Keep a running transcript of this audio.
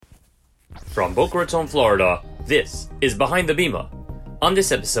From Boca Raton, Florida, this is Behind the Bima. On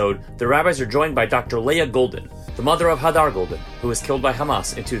this episode, the rabbis are joined by Dr. Leah Golden, the mother of Hadar Golden, who was killed by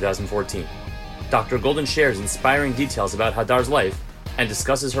Hamas in 2014. Dr. Golden shares inspiring details about Hadar's life and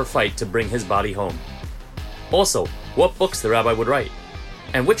discusses her fight to bring his body home. Also, what books the rabbi would write,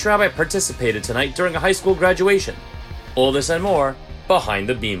 and which rabbi participated tonight during a high school graduation. All this and more, Behind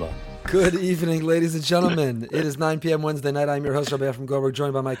the Bima. Good evening, ladies and gentlemen. It is 9 p.m. Wednesday night. I'm your host, Rabbi Efrem Goldberg,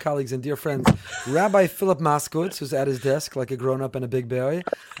 joined by my colleagues and dear friends, Rabbi Philip Moskowitz, who's at his desk like a grown-up and a big boy,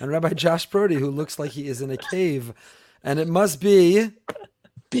 and Rabbi Josh Brody, who looks like he is in a cave. And it must be...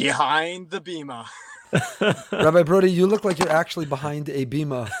 Behind the Bima. Rabbi Brody, you look like you're actually behind a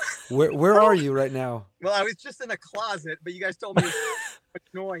bima. Where are you right now? Well, I was just in a closet, but you guys told me it was too much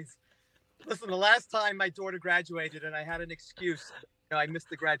noise. Listen, the last time my daughter graduated and I had an excuse, I missed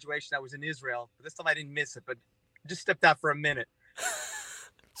the graduation. I was in Israel. But this time I didn't miss it, but I just stepped out for a minute.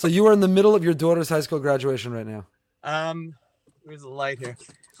 So you are in the middle of your daughter's high school graduation right now. There's a light here.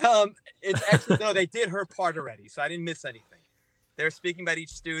 It's actually, no, they did her part already, so I didn't miss anything. They're speaking about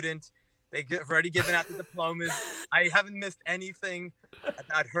each student. They've already given out the diplomas. I haven't missed anything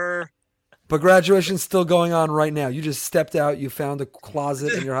about her. But graduation's still going on right now. You just stepped out, you found a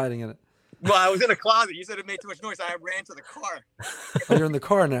closet, and you're hiding in it. Well, I was in a closet. You said it made too much noise. I ran to the car. Oh, you're in the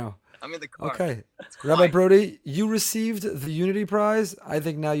car now. I'm in the car. Okay. Rabbi Brody, you received the Unity Prize. I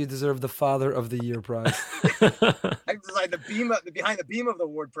think now you deserve the Father of the Year prize. I'm like behind the beam of the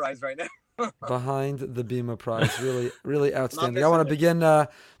award prize right now. Behind the Bima prize. Really, really outstanding. I want to begin,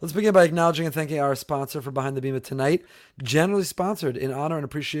 let's begin by acknowledging and thanking our sponsor for Behind the Bima tonight. Generally sponsored in honor and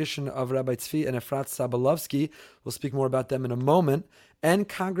appreciation of Rabbi Tzvi and Efrat Sabalovsky. We'll speak more about them in a moment. And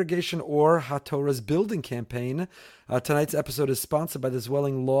Congregation Or HaTorah's building campaign. Tonight's episode is sponsored by the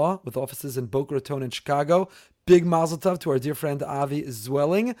Zwelling Law with offices in Boca Raton and Chicago. Big mazel tov to our dear friend Avi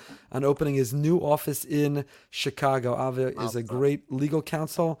Zwelling on opening his new office in Chicago. Avi is a great legal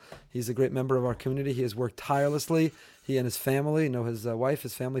counsel. He's a great member of our community. He has worked tirelessly. He and his family know his wife,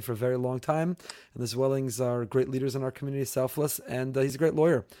 his family for a very long time. And the Zwellings are great leaders in our community, selfless, and he's a great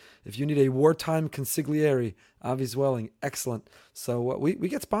lawyer. If you need a wartime consigliere, Avi Zwelling, excellent. So we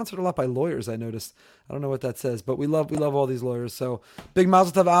get sponsored a lot by lawyers, I noticed. I don't know what that says, but we love all these lawyers. So big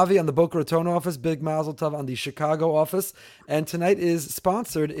mazel tov, Avi, on the Boca Raton office. Big mazel tov on the Chicago office. And tonight is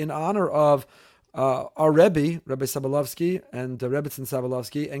sponsored in honor of our Rebbe, Rabbi Sabalovsky, and Rebbetzin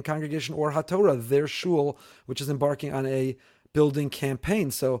Sabalovsky, and Congregation Or HaTorah, their shul, which is embarking on a building campaign.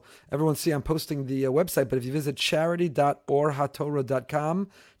 So everyone see I'm posting the website, but if you visit charity.orhatorah.com,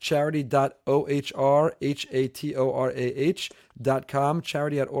 charity.orhatorah.com,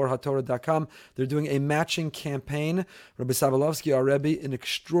 charity.orhatorah.com, they're doing a matching campaign. Rabbi Sabalovsky, our Rebbe, an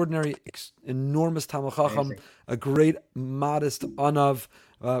extraordinary, enormous Talmid Chacham, a great, modest Anav.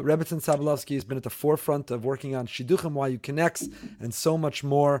 Rebbetzin Sabalovsky has been at the forefront of working on Shidduchim, YU Connects, and so much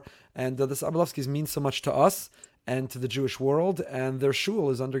more. And the Sabalovskys mean so much to us and to the Jewish world, and their shul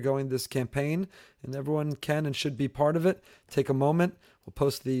is undergoing this campaign, and everyone can and should be part of it. Take a moment. We'll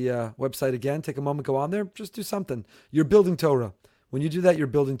post the website again. Take a moment, go on there. Just do something. You're building Torah. When you do that, you're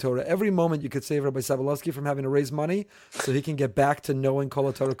building Torah. Every moment you could save Rabbi Sabalovsky from having to raise money so he can get back to knowing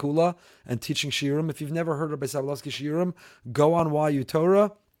Kol HaTorah Kula and teaching Shiurim. If you've never heard Rabbi Sabalovsky Shiurim, go on YU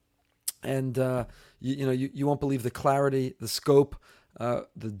Torah, and you won't believe the clarity, the scope,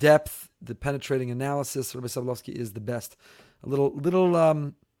 the depth, the penetrating analysis. Rabbi Sabalovsky is the best. A little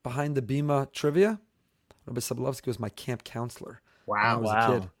behind the Bima trivia. Rabbi Sabalovsky was my camp counselor when I was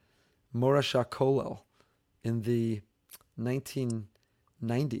a kid. Morash HaKollel in the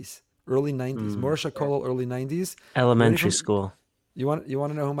 1990s, early 90s. Morash HaKollel, early 90s. Elementary school. You want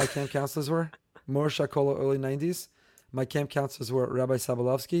to know who my camp counselors were? Morash HaKollel, early 90s. My camp counselors were Rabbi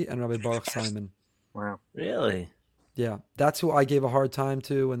Sabalovsky and Rabbi Baruch Simon. Wow. Really? Yeah, that's who I gave a hard time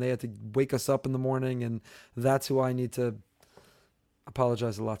to when they had to wake us up in the morning, and that's who I need to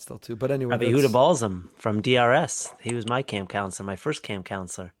apologize a lot still to. But anyway, Rabbi Yehuda Balsam from DRS. He was my camp counselor, my first camp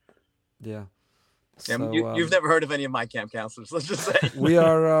counselor. Yeah. So, you've never heard of any of my camp counselors. Let's just say we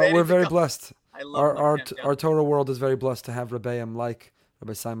are. We're very blessed. I love our Torah world is very blessed to have Rebbeim like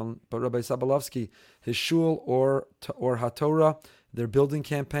Rabbi Simon, but Rabbi Sabalovsky, his shul or HaTorah, their building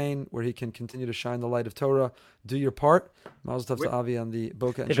campaign where he can continue to shine the light of Torah. Do your part. Mazel tov to Avi on the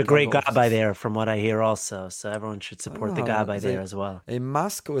Boca. They have a great Gabbai there, from what I hear, also. So everyone should support the Gabbai there as well. A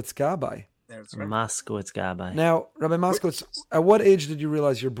Moskowitz Gabbai. That's right. Moskowitz Gabbai. Now, Rabbi Moskowitz, at what age did you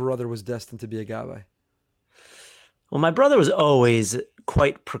realize your brother was destined to be a Gabbai? Well, my brother was always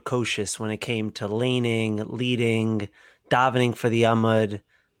quite precocious when it came to laning, leading, davening for the Amud,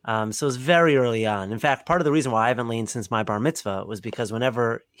 So it was very early on. In fact, part of the reason why I haven't leaned since my bar mitzvah was because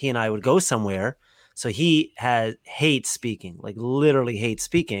whenever he and I would go somewhere, so he hates speaking, like literally hates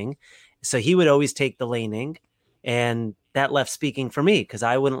speaking. So he would always take the laning, and that left speaking for me because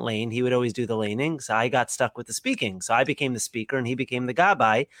I wouldn't lane. He would always do the laning. So I got stuck with the speaking. So I became the speaker and he became the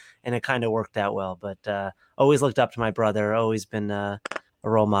gabbai, and it kind of worked out well. But always looked up to my brother, always been a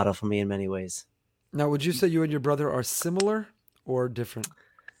role model for me in many ways. Now, would you say you and your brother are similar or different?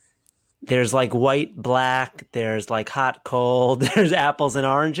 There's like white, black, there's like hot, cold, there's apples and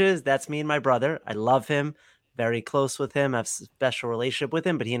oranges. That's me and my brother. I love him, very close with him. I have a special relationship with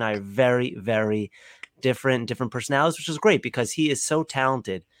him, but he and I are very, very different personalities, which is great because he is so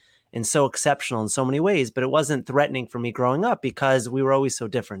talented and so exceptional in so many ways, but it wasn't threatening for me growing up because we were always so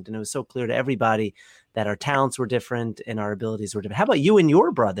different. And it was so clear to everybody that our talents were different and our abilities were different. How about you and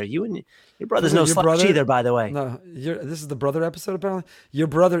your brother? You and your brother's no slouch either, by the way. No, this is the brother episode, apparently. Your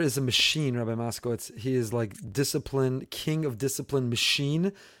brother is a machine, Rabbi Moskowitz. He is like discipline, king of discipline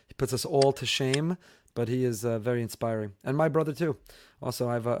machine. He puts us all to shame, but he is very inspiring. And my brother, too. Also,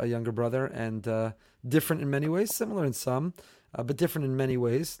 I have a younger brother, and different in many ways, similar in some. But different in many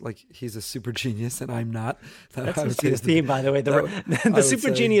ways. Like he's a super genius and I'm not. That's his theme, by the way. The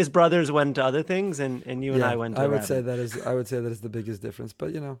super genius brothers went to other things, and you and I went to I would say that is the biggest difference.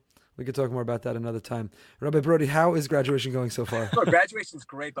 But we could talk more about that another time. Rabbi Brody, how is graduation going so far? Well, graduation's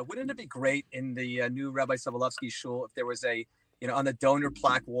great, but wouldn't it be great in the new Rabbi Sobolovsky shul if there was on the donor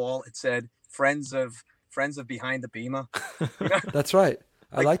plaque wall it said friends of Behind the Bima? That's right.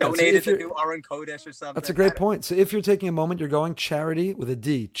 I like that. Donated to do Aron Kodesh or something. That's a great point. So if you're taking a moment, you're going charity with a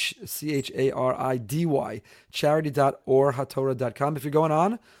D, CHARIDY, charity.orhatorah.com. If you're going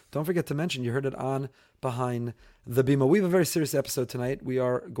on, don't forget to mention you heard it on Behind the Bima. We have a very serious episode tonight. We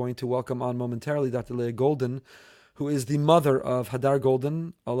are going to welcome on momentarily Dr. Leah Golden, who is the mother of Hadar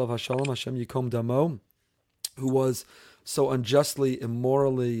Golden, Olav HaShalom, Hashem Yikom Damo, who was so unjustly,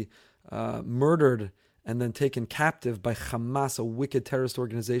 immorally murdered and then taken captive by Hamas, a wicked terrorist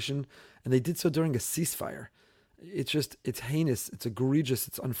organization. And they did so during a ceasefire. It's heinous, it's egregious,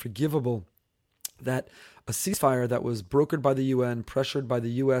 it's unforgivable that a ceasefire that was brokered by the UN, pressured by the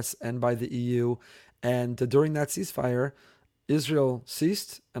US and by the EU, and during that ceasefire, Israel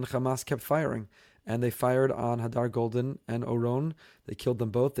ceased and Hamas kept firing. And they fired on Hadar Golden and Oron. They killed them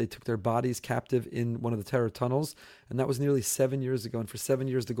both. They took their bodies captive in one of the terror tunnels. And that was nearly 7 years ago. And for 7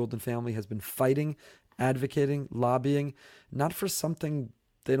 years, the Golden family has been fighting, advocating, lobbying, not for something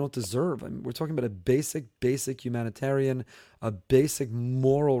they don't deserve. I mean, we're talking about a basic humanitarian, a basic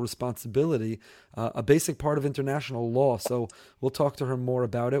moral responsibility, a basic part of international law. So we'll talk to her more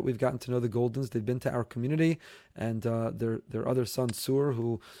about it. We've gotten to know the Goldens. They've been to our community, and their other son, Tsur,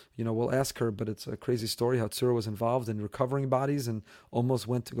 who, we'll ask her, but it's a crazy story how Tsur was involved in recovering bodies and almost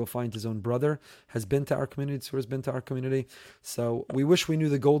went to go find his own brother, has been to our community. Tsur has been to our community. So we wish we knew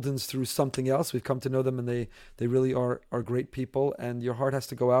the Goldens through something else. We've come to know them, and they really are great people, and your heart has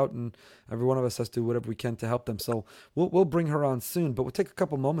to go out, and every one of us has to do whatever we can to help them. So we'll bring her on soon, but we'll take a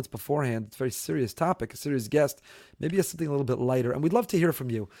couple moments beforehand. It's a very serious topic, a serious guest. Maybe it's something a little bit lighter, and we'd love to hear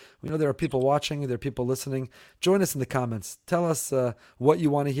from you. We know there are people watching, there are people listening. Join us in the comments. Tell us what you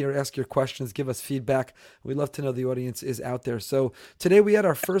want to hear. Ask your questions. Give us feedback. We'd love to know the audience is out there. So today we had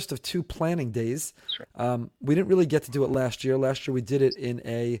our first of 2 planning days. We didn't really get to do it last year. Last year we did it in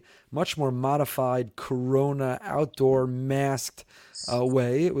a much more modified Corona outdoor masked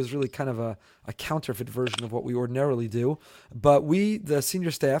way. It was really kind of a counterfeit version of what we ordinarily do. But we, the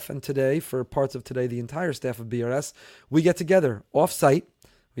senior staff, and today, for parts of today, the entire staff of BRS, we get together off-site.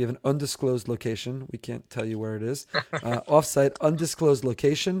 We have an undisclosed location. We can't tell you where it is. Off-site, undisclosed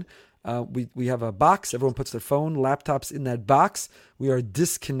location. We have a box. Everyone puts their phone, laptops in that box. We are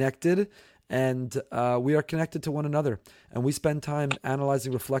disconnected. And we are connected to one another. And we spend time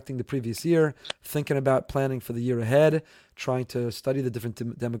analyzing, reflecting the previous year, thinking about planning for the year ahead, trying to study the different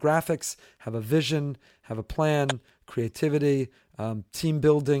demographics, have a vision, have a plan, creativity, team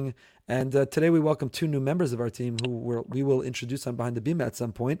building. And today we welcome 2 new members of our team who we will introduce on Behind the Bima at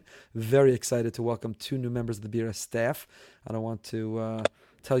some point. Very excited to welcome 2 new members of the BRS staff. I don't want to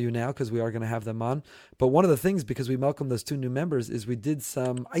tell you now because we are going to have them on. But one of the things, because we welcome those 2 new members, is we did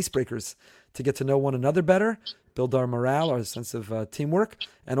some icebreakers to get to know one another better, build our morale, our sense of teamwork,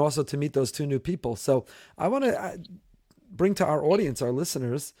 and also to meet those 2 new people. So I want to bring to our audience, our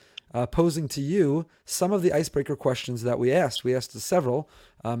listeners, posing to you some of the icebreaker questions that we asked. We asked several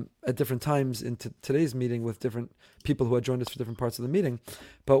at different times in today's meeting with different people who had joined us for different parts of the meeting.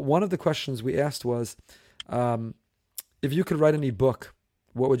 But one of the questions we asked was, if you could write any book,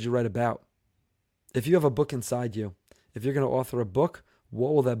 what would you write about? If you have a book inside you, if you're going to author a book,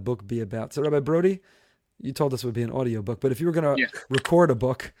 what will that book be about? So Rabbi Brody, you told us it would be an audio book, but if you were going to record a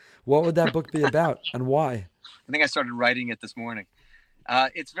book, what would that book be about and why? I think I started writing it this morning.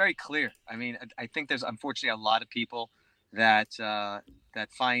 It's very clear. I mean, I think there's unfortunately a lot of people that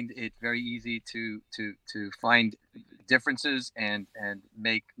find it very easy to find differences and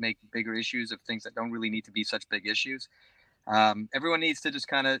make bigger issues of things that don't really need to be such big issues. Everyone needs to just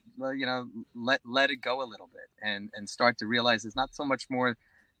kind of let it go a little bit and start to realize there's not so much more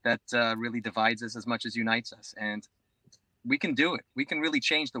that really divides us as much as unites us, and we can do it. We can really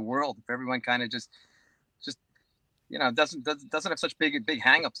change the world if everyone kind of just doesn't have such big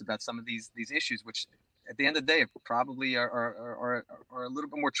hang-ups about some of these issues, which at the end of the day probably are a little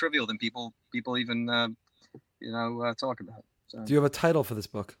bit more trivial than people even talk about. So. Do you have a title for this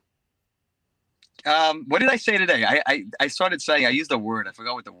book? What did I say today? I started saying, I used a word. I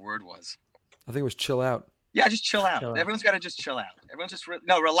forgot what the word was. I think it was chill out. Yeah, just chill out. Everyone's got to just chill out. Everyone's just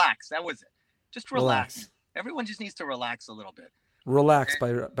relax. That was it. Just relax. Everyone just needs to relax a little bit. Relax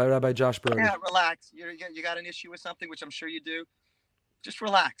by Rabbi Josh Brody. Yeah, relax. You got an issue with something, which I'm sure you do. Just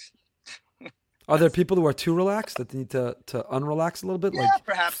relax. Are there people who are too relaxed that need to unrelax a little bit? Yeah, like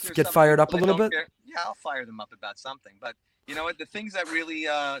perhaps get fired up a little bit? Yeah, I'll fire them up about something. But you know what? The things that really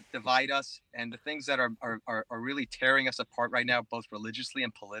divide us and the things that are really tearing us apart right now, both religiously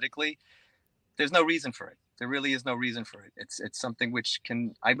and politically, there's no reason for it. There really is no reason for it. It's something which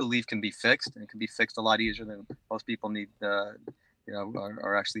I believe can be fixed, and it can be fixed a lot easier than most people need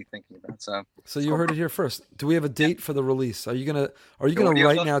are actually thinking about. So you heard it here first. Do we have a date for the release? Are you gonna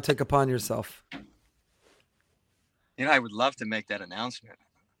right now take upon yourself? I would love to make that announcement.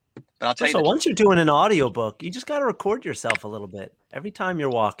 But I'll tell you. So once you're doing an audiobook, you just got to record yourself a little bit. Every time you're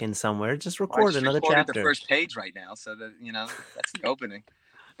walking somewhere, just record another chapter. The first page right now, so that that's the opening.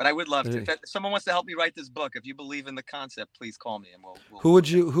 But I would love to. If someone wants to help me write this book, if you believe in the concept, please call me and we'll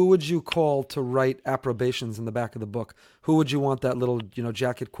Who would you call to write approbations in the back of the book? Who would you want that little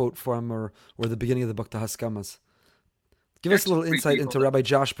jacket quote from, or the beginning of the book, the Haskamas? Give us a little insight into Rabbi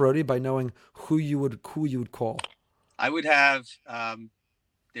Josh Brody by knowing who you would call. I would have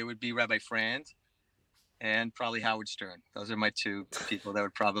there would be Rabbi Frand and probably Howard Stern. Those are my two people that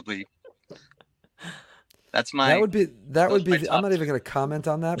would probably. That's my. That would be. I'm not even going to comment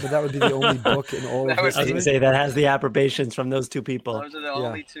on that, but that would be the only book in all of history. I was going to say that has the approbations from those two people. Those are the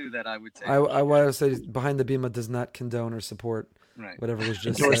only two that I would take. I want to say Behind the Bima does not condone or support whatever was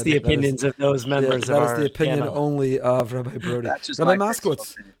just endorse said. The opinions of those members. That is the opinion only of Rabbi Brody. Rabbi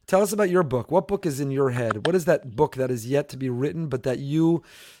Moskowitz, tell us about your book. What book is in your head? What is that book that is yet to be written, but that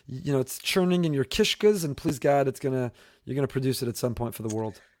it's churning in your kishkas, and please God, you're gonna produce it at some point for the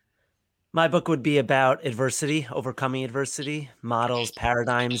world. My book would be about adversity, overcoming adversity, models,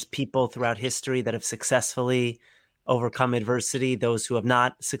 paradigms, people throughout history that have successfully overcome adversity, those who have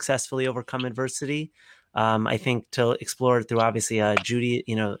not successfully overcome adversity. I think to explore it through obviously how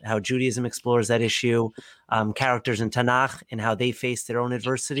Judaism explores that issue, characters in Tanakh and how they faced their own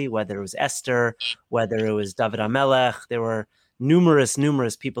adversity, whether it was Esther, whether it was David HaMelech. There were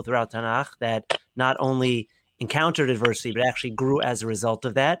numerous people throughout Tanakh that not only encountered adversity, but actually grew as a result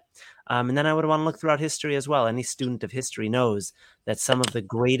of that. And then I would want to look throughout history as well. Any student of history knows that some of the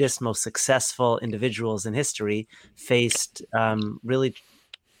greatest, most successful individuals in history faced really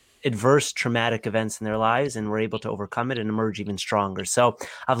adverse, traumatic events in their lives and were able to overcome it and emerge even stronger. So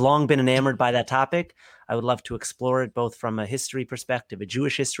I've long been enamored by that topic. I would love to explore it both from a history perspective, a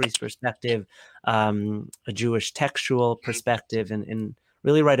Jewish history perspective, a Jewish textual perspective, and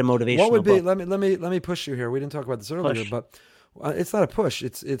really write a motivational book. What would be? book. Let me push you here. We didn't talk about this earlier, but it's not a push.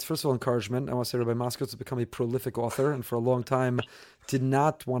 It's first of all encouragement. I want to say Rabbi Moskowitz has become a prolific author, and for a long time did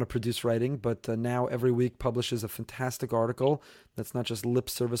not want to produce writing, but now every week publishes a fantastic article that's not just lip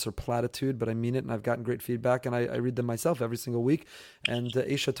service or platitude, but I mean it, and I've gotten great feedback, and I read them myself every single week, and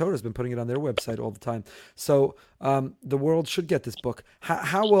Aisha Torah has been putting it on their website all the time. So the world should get this book.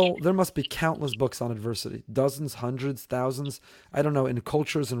 There must be countless books on adversity, dozens, hundreds, thousands, I don't know, in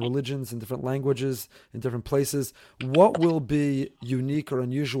cultures and religions, in different languages, in different places. What will be unique or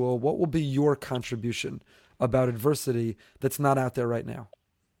unusual? What will be your contribution about adversity that's not out there right now?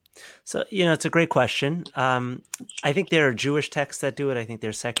 So, it's a great question. I think there are Jewish texts that do it. I think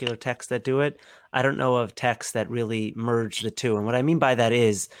there are secular texts that do it. I don't know of texts that really merge the two. And what I mean by that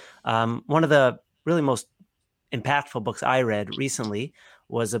is one of the really most impactful books I read recently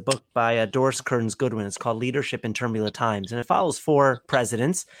was a book by Doris Kearns Goodwin. It's called Leadership in Turbulent Times. And it follows 4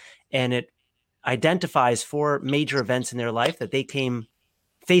 presidents, and it identifies 4 major events in their life that they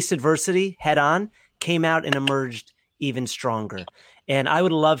faced adversity head on, came out and emerged even stronger. And I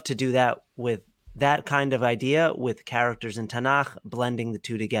would love to do that with that kind of idea with characters in Tanakh, blending the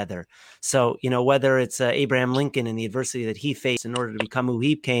two together. So, whether it's Abraham Lincoln and the adversity that he faced in order to become who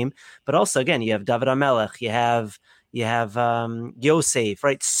he became, but also, again, you have David HaMelech, you have Yosef,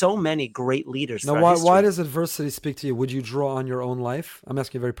 right? So many great leaders. Now, why does adversity speak to you? Would you draw on your own life? I'm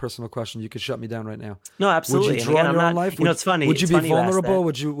asking a very personal question. You could shut me down right now. No, absolutely. Would you draw on your own life? It's funny. Would you be vulnerable?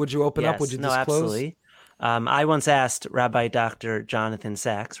 Would you open up? Would you disclose? Absolutely. I once asked Rabbi Dr. Jonathan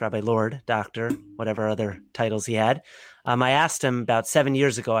Sachs, Rabbi Lord, Doctor, whatever other titles he had. I asked him about 7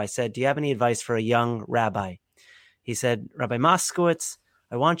 years ago, I said, do you have any advice for a young rabbi? He said, Rabbi Moskowitz,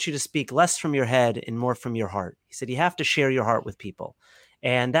 I want you to speak less from your head and more from your heart. He said, you have to share your heart with people.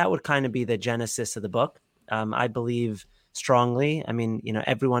 And that would kind of be the genesis of the book. I believe strongly. I mean,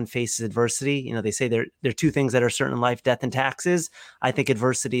 everyone faces adversity. They say there are two things that are certain in life, death and taxes. I think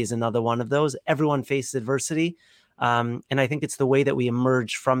adversity is another one of those. Everyone faces adversity. And I think it's the way that we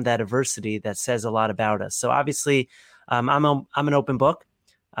emerge from that adversity that says a lot about us. So obviously, I'm an open book.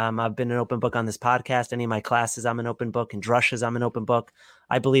 I've been an open book on this podcast. Any of my classes, I'm an open book. In drushes, I'm an open book.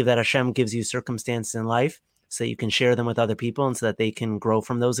 I believe that Hashem gives you circumstances in life so that you can share them with other people and so that they can grow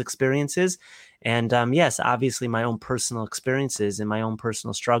from those experiences. And yes, obviously my own personal experiences and my own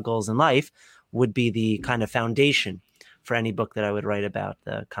personal struggles in life would be the kind of foundation for any book that I would write about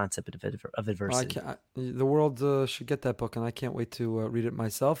the concept of adversity. The world should get that book, and I can't wait to read it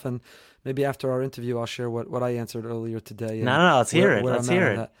myself. And maybe after our interview, I'll share what I answered earlier today. No, let's hear it. Let's hear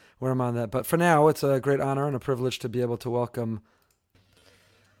it. Where I'm on that. But for now, it's a great honor and a privilege to be able to welcome.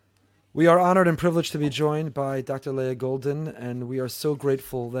 We are honored and privileged to be joined by Dr. Leah Golden, and we are so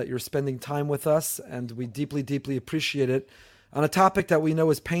grateful that you're spending time with us, and we deeply, deeply appreciate it on a topic that we know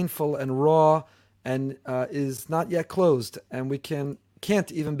is painful and raw and is not yet closed, and we can't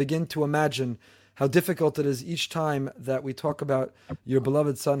even begin to imagine how difficult it is each time that we talk about your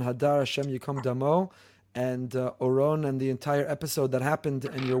beloved son, Hadar Hashem Yikom Damo, and Oron and the entire episode that happened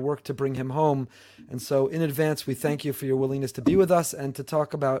and your work to bring him home. And so in advance, we thank you for your willingness to be with us and to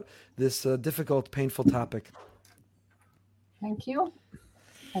talk about this difficult, painful topic. Thank you.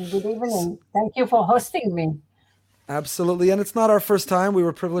 And good evening. Thank you for hosting me. Absolutely. And it's not our first time. We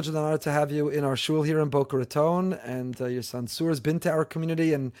were privileged and honored to have you in our shul here in Boca Raton. And your son Sur has been to our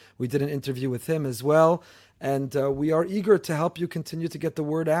community, and we did an interview with him as well. And we are eager to help you continue to get the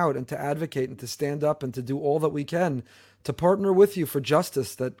word out and to advocate and to stand up and to do all that we can to partner with you for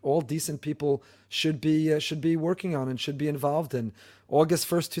justice that all decent people should be working on and should be involved in. August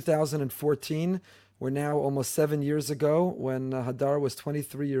 1st, 2014, we're now almost 7 years ago, when Hadar was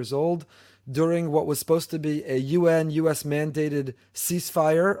 23 years old, during what was supposed to be a U.S. mandated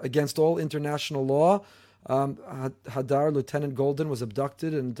ceasefire against all international law. Hadar, Lieutenant Golden, was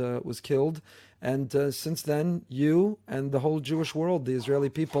abducted and was killed. And since then, you and the whole Jewish world, the Israeli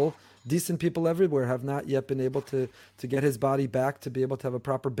people, decent people everywhere, have not yet been able to get his body back, to be able to have a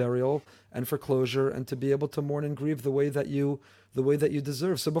proper burial and for closure, and to be able to mourn and grieve the way that you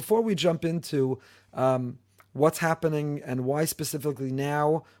deserve. So before we jump into what's happening and why specifically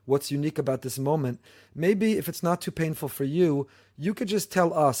now, what's unique about this moment, maybe if it's not too painful for you, you could just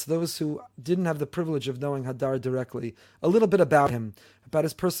tell us, those who didn't have the privilege of knowing Hadar directly, a little bit about him, about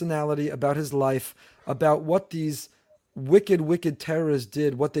his personality, about his life, about what these wicked, wicked terrorists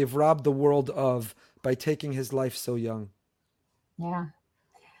did, what they've robbed the world of by taking his life so young. Yeah.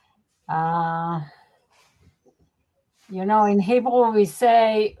 In Hebrew we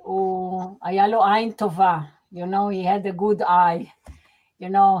say, היה לו עין טובה. He had a good eye.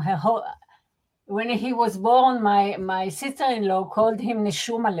 When he was born, my sister-in-law called him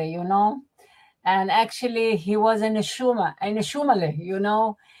Neshumale, and actually he was a Neshumale,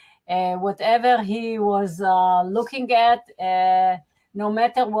 whatever he was looking at, no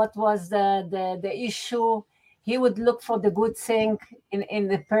matter what was the issue, he would look for the good thing in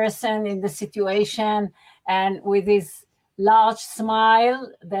the person, in the situation, and with his large smile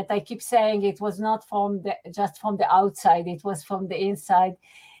that I keep saying, it was not just from the outside, it was from the inside.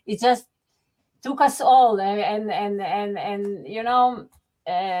 It just took us all,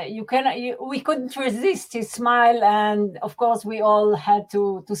 we couldn't resist his smile, and of course we all had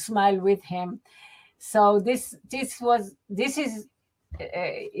to smile with him. So this is,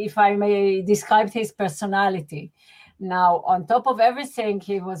 if I may describe his personality. Now, on top of everything,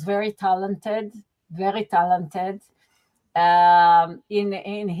 he was very talented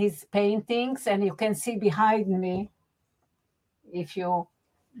in his paintings, and you can see behind me, if you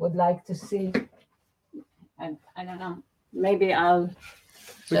would like to see. And I don't know, maybe I'll.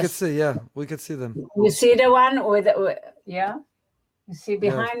 We could see, yeah, we could see them. You see the one you see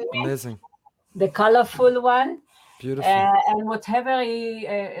behind me? Amazing. The colorful one. Beautiful. And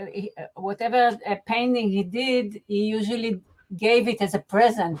whatever painting he did, he usually gave it as a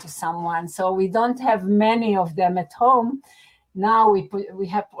present to someone. So we don't have many of them at home. Now we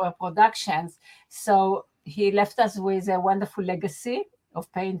have productions. So he left us with a wonderful legacy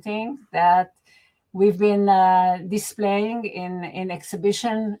of painting that we've been displaying in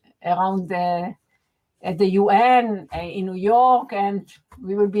exhibition around at the UN in New York, and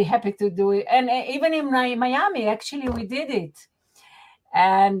we will be happy to do it. And even in Miami, actually, we did it.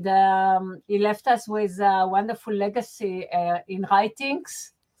 And he left us with a wonderful legacy in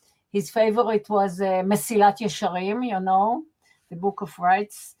writings. His favorite was Mesilat Yesharim, the Book of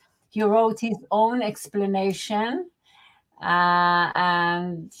Rights. He wrote his own explanation,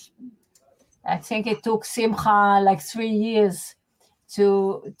 and I think it took Simcha like 3 years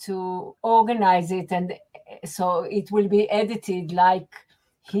to organize it, and so it will be edited like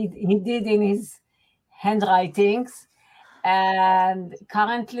he did in his handwritings. And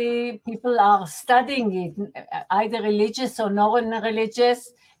currently people are studying it, either religious or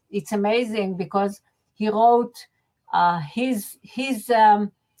non-religious. It's amazing because he wrote his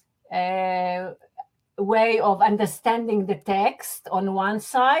way of understanding the text on one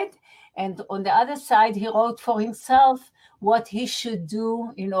side, and on the other side he wrote for himself what he should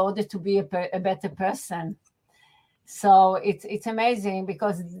do in order to be a better person. So it's amazing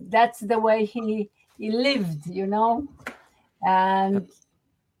because that's the way he lived, and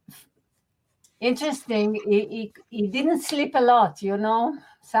interesting, he didn't sleep a lot,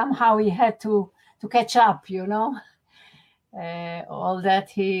 somehow he had to catch up, all that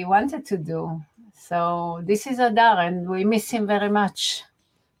he wanted to do. So this is Adar, and we miss him very much.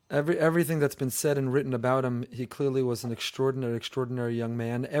 Everything that's been said and written about him, he clearly was an extraordinary young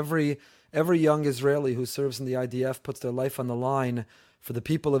man. Every young Israeli who serves in the IDF puts their life on the line for the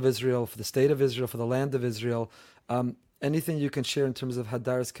people of Israel, for the state of Israel, for the land of Israel. Anything you can share in terms of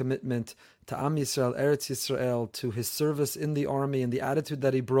Hadar's commitment to Am Yisrael, Eretz Yisrael, to his service in the army and the attitude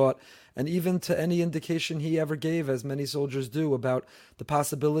that he brought, and even to any indication he ever gave, as many soldiers do, about the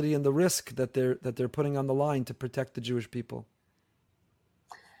possibility and the risk that they're putting on the line to protect the Jewish people.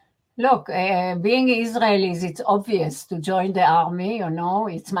 Look, being Israelis, it's obvious to join the army.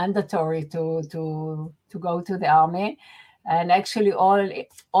 It's mandatory to go to the army. And actually,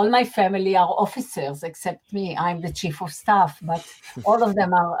 all my family are officers except me. I'm the chief of staff, but all of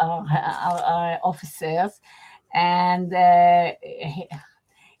them are officers. And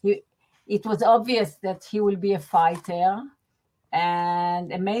it was obvious that he will be a fighter.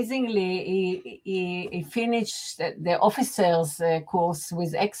 And amazingly, he finished the officers' course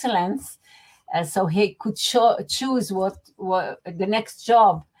with excellence, so he could choose what the next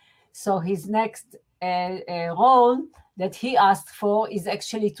job. So his next role that he asked for is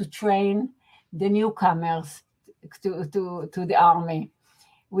actually to train the newcomers to the army,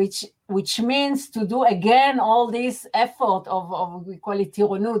 which means to do again all this effort of we call it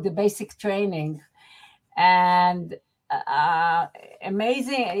tirunut, the basic training. And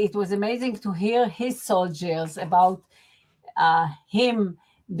amazing! It was amazing to hear his soldiers about him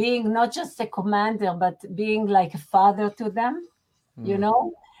being not just a commander, but being like a father to them.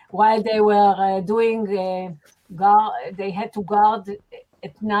 While they were doing they had to guard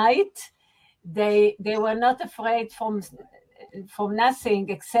at night. They were not afraid from nothing,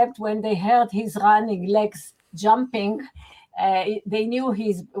 except when they heard his running legs jumping. They knew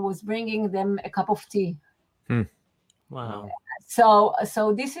he was bringing them a cup of tea. Wow. So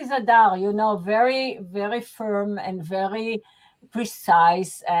this is Adar, very, very firm and very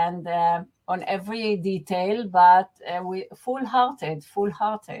precise and on every detail, but full-hearted.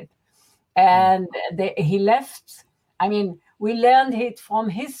 And he left. I mean, we learned it from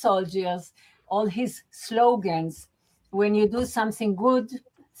his soldiers, all his slogans. When you do something good,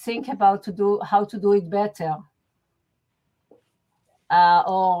 think about how to do it better.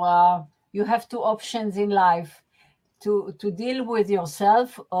 Or you have two options in life. To deal with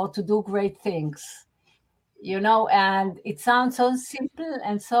yourself or to do great things, and it sounds so simple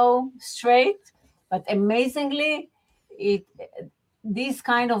and so straight, but amazingly, these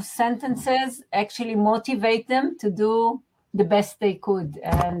kind of sentences actually motivate them to do the best they could.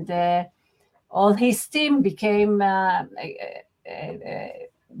 And all his team became,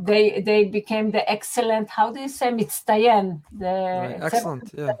 they became the excellent, how do you say, mitztayen?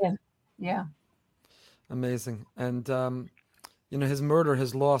 Excellent, yeah. Amazing. And, his murder,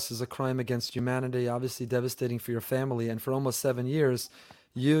 his loss is a crime against humanity, obviously devastating for your family. And for almost 7 years,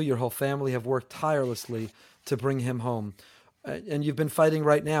 your whole family have worked tirelessly to bring him home. and you've been fighting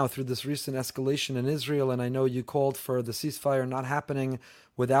right now through this recent escalation in Israel, and I know you called for the ceasefire not happening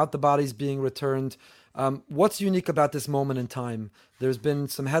without the bodies being returned. What's unique about this moment in time? There's been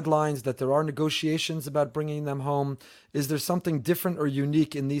some headlines that there are negotiations about bringing them home. Is there something different or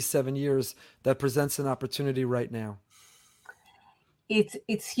unique in these 7 years that presents an opportunity right now?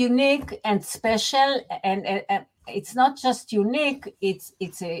 It's unique and special, and it's not just unique. It's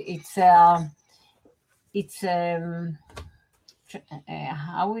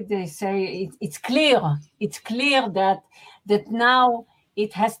how would they say? It's clear. It's clear that now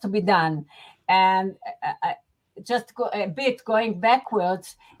it has to be done. And going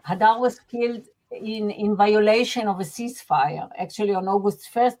backwards, Hadar was killed in violation of a ceasefire. Actually, on August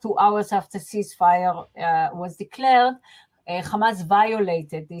 1st, 2 hours after ceasefire was declared, Hamas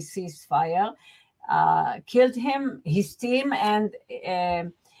violated this ceasefire, killed him, his team, and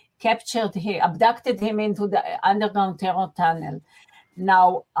abducted him into the underground terror tunnel.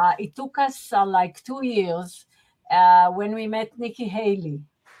 Now, it took us like 2 years when we met Nikki Haley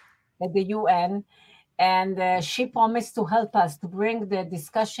at the UN, and she promised to help us to bring the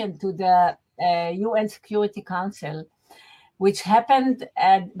discussion to the UN Security Council, which happened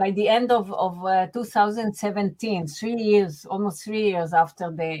by the end of 2017, almost 3 years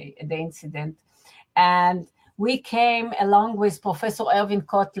after the incident. And we came along with Professor Erwin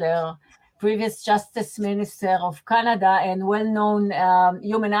Kotler, previous Justice Minister of Canada and well-known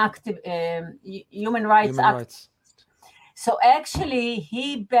human rights activist. So actually,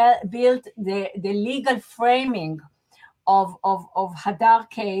 he built the legal framing of Hadar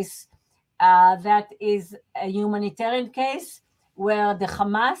case that is a humanitarian case where the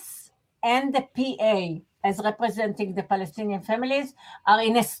Hamas and the PA, as representing the Palestinian families, are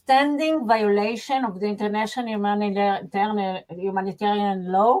in a standing violation of the international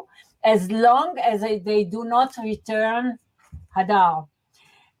humanitarian law as long as they do not return Hadar.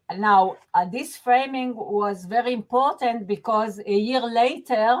 Now, this framing was very important because a year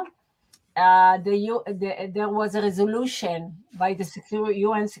later, there was a resolution by the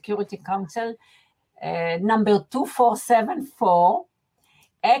UN Security Council, number 2474,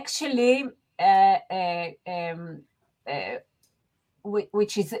 actually,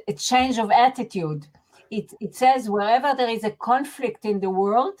 which is a change of attitude. It says wherever there is a conflict in the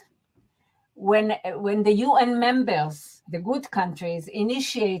world, when the UN members, the good countries,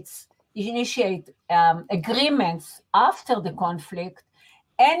 initiate agreements after the conflict,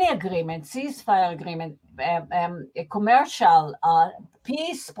 any agreement, ceasefire agreement, a commercial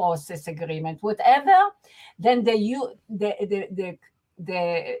peace process agreement, whatever, then the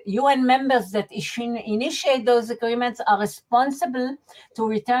UN members that initiate those agreements are responsible to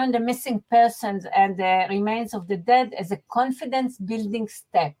return the missing persons and the remains of the dead as a confidence-building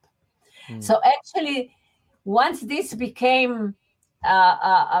step. So actually, once this became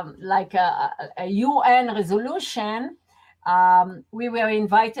like a UN resolution, we were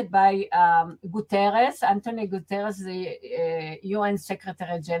invited by Guterres, Antonio Guterres, the UN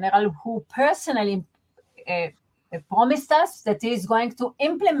Secretary General, who personally promised us that he is going to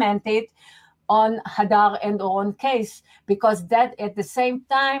implement it on Hadar and Oron case, because that at the same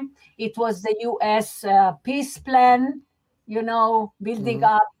time, it was the US peace plan, building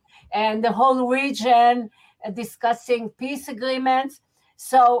up, and the whole region discussing peace agreements.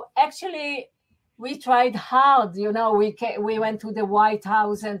 So actually, we tried hard. We went to the White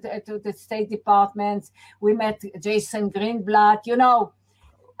House and to the State Department. We met Jason Greenblatt,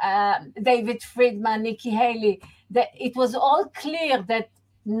 David Friedman, Nikki Haley. It was all clear that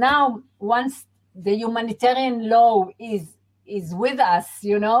now, once the humanitarian law is with us,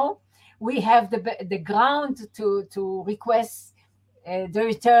 we have the ground to request the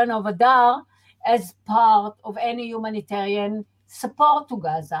return of Hadar as part of any humanitarian support to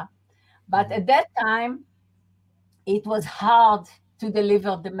Gaza. But at that time, it was hard to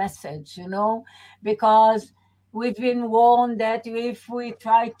deliver the message, because we've been warned that if we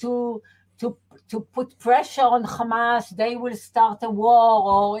try to put pressure on Hamas, they will start a war,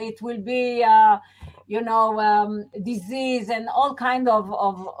 or it will be, disease and all kind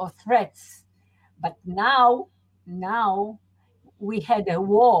of threats. But now we had a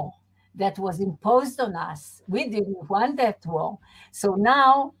war that was imposed on us. We didn't want that war. So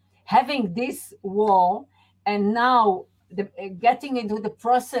now, having this war, and now getting into the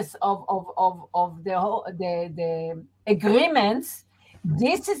process of the agreements,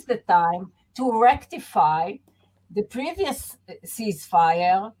 this is the time to rectify the previous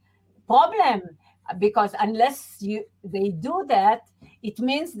ceasefire problem, because unless they do that, it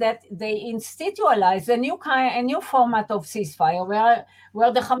means that they institutionalize a new format of ceasefire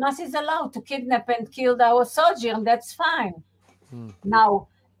where the Hamas is allowed to kidnap and kill our soldiers, and that's fine. Now,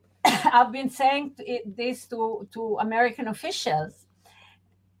 I've been saying this to American officials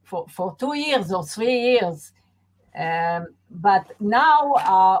for 2 years or 3 years. But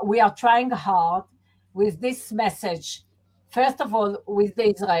now we are trying hard with this message. First of all, with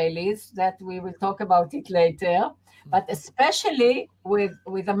the Israelis, that we will talk about it later, but especially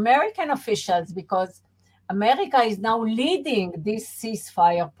with American officials, because America is now leading this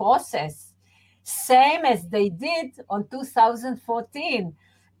ceasefire process, same as they did on 2014.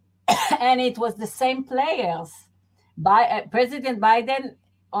 And it was the same players. President Biden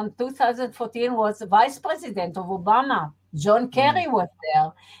on 2014 was vice president of Obama. John Kerry was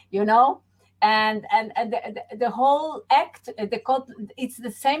there, and the whole act, it's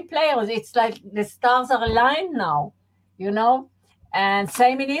the same players. It's like the stars are aligned now, and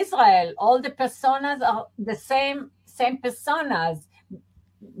same in Israel. All the personas are the same personas.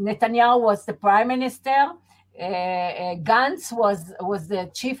 Netanyahu was the prime minister. Gantz was the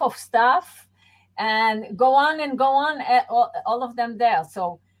chief of staff, and go on, all of them there.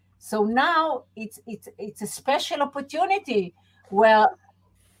 So now it's a special opportunity where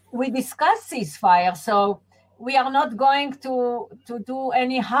we discuss ceasefire. So we are not going to do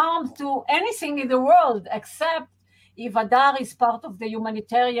any harm to anything in the world, except if Adar is part of the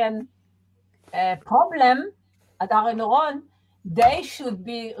humanitarian problem, Adar and Oron, they should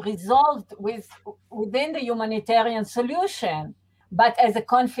be resolved within the humanitarian solution, but as a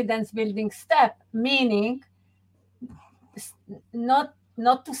confidence-building step, meaning not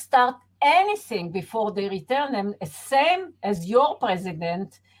to start anything before they return them, same as your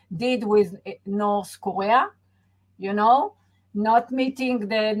president did with North Korea, not meeting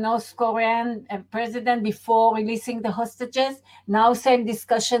the North Korean president before releasing the hostages. Now same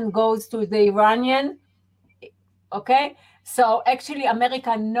discussion goes to the Iranian, okay? So actually,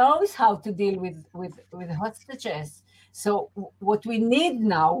 America knows how to deal with hostages. So what we need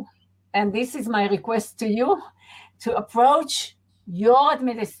now, and this is my request to you, to approach your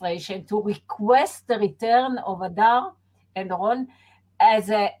administration to request the return of Adar and Ron as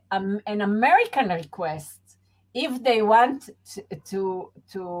an American request, if they want to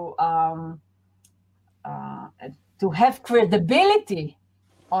have credibility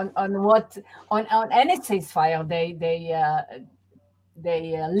on any ceasefire they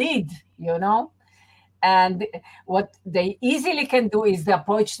lead, and what they easily can do is they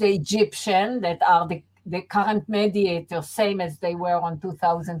approach the Egyptian, that are the current mediators, same as they were on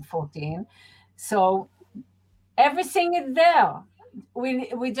 2014. So everything is there.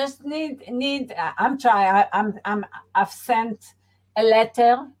 We just need. I've sent a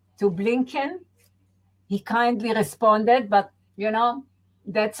letter to Blinken. He kindly responded, but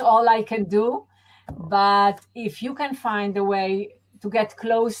that's all I can do. But if you can find a way to get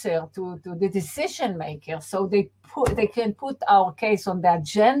closer to the decision maker, so they can put our case on the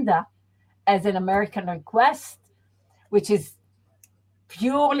agenda as an American request, which is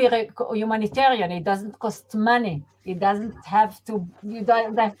purely humanitarian. It doesn't cost money. It doesn't have to. You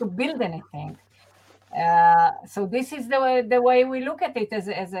don't have to build anything. So this is the way we look at it, as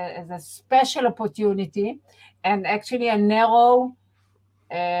a special opportunity, and actually a narrow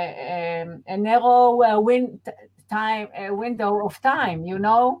window of time,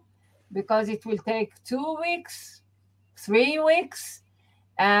 because it will take 2 weeks, 3 weeks,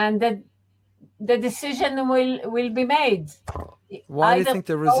 and the decision will be made. Why do you think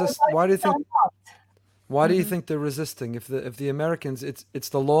they're Why do you think they're resisting? If the Americans, it's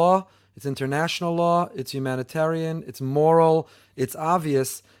the law, it's international law, it's humanitarian, it's moral, it's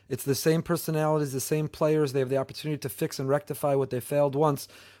obvious, it's the same personalities, the same players. They have the opportunity to fix and rectify what they failed once.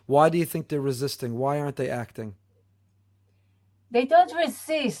 Why do you think they're resisting? Why aren't they acting? They don't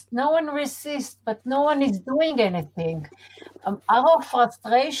resist. No one resists, but no one is doing anything. Our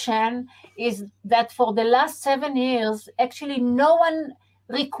frustration is that for the last 7 years, actually no one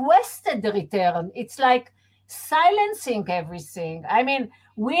requested the return. It's like silencing everything. I mean,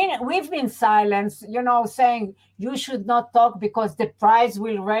 we've been silenced, saying you should not talk because the price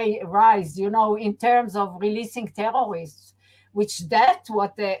will rise, in terms of releasing terrorists, which that's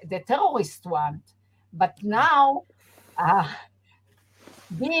what the terrorists want. But now,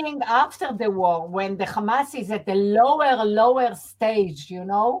 being after the war, when the Hamas is at a lower stage,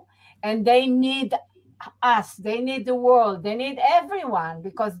 and they need us, they need the world, they need everyone,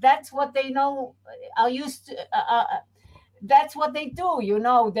 because that's what they know, are used to, that's what they do,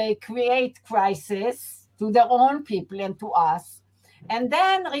 they create crisis to their own people and to us, and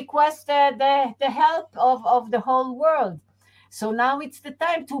then request the help of the whole world. So now it's the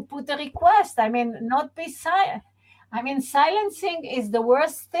time to put a request. I mean, not be silent. I mean, silencing is the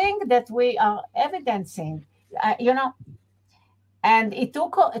worst thing that we are evidencing. And it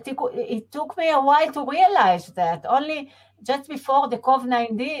took me a while to realize that. Only just before the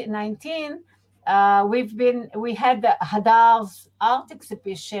COVID-19, we had the Hadar's art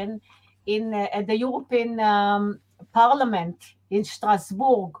exhibition at the European Parliament in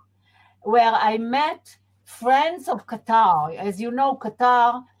Strasbourg, where I met friends of Qatar. As you know,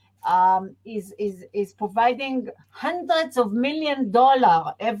 Qatar is providing hundreds of $millions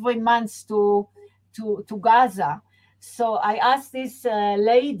every month to Gaza. So I asked this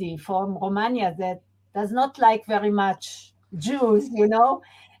lady from Romania that does not like very much Jews,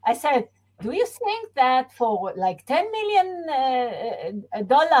 I said, do you think that for like $10 million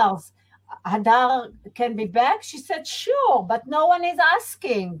Hadar can be back? She said, sure, but no one is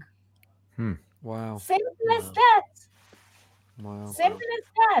asking. Wow. Simple as that. Wow. Simple as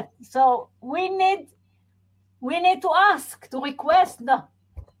that. So we need to ask, to request, not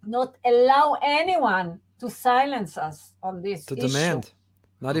allow anyone to silence us on this issue. Demand.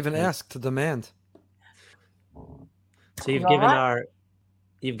 Not even ask, to demand. So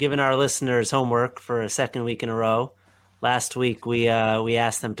you've given our listeners homework for a second week in a row. Last week we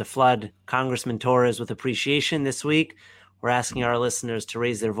asked them to flood Congressman Torres with appreciation. This week we're asking our listeners to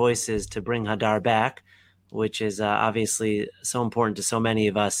raise their voices to bring Hadar back, which is obviously so important to so many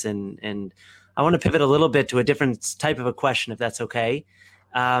of us. And I want to pivot a little bit to a different type of a question, if that's okay.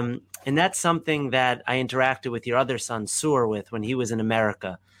 And that's something that I interacted with your other son, Tsur, with when he was in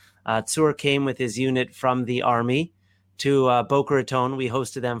America. Tsur came with his unit from the Army to Boca Raton. We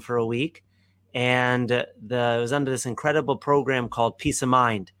hosted them for a week. And it was under this incredible program called Peace of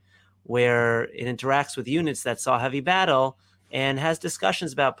Mind, where it interacts with units that saw heavy battle and has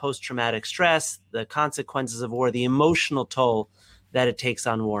discussions about post-traumatic stress, the consequences of war, the emotional toll that it takes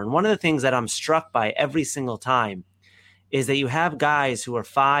on war. And one of the things that I'm struck by every single time is that you have guys who are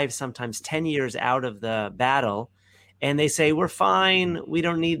 5, sometimes 10 years out of the battle, and they say, we're fine, we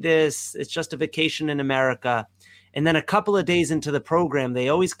don't need this, it's just a vacation in America. And then a couple of days into the program, they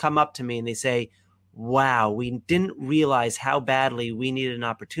always come up to me and they say, wow, we didn't realize how badly we needed an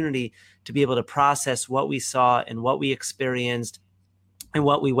opportunity to be able to process what we saw and what we experienced and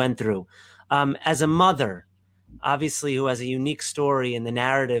what we went through. As a mother, obviously, who has a unique story in the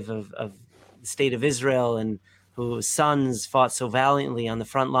narrative of the state of Israel and whose sons fought so valiantly on the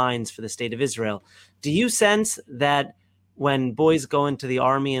front lines for the state of Israel, do you sense that when boys go into the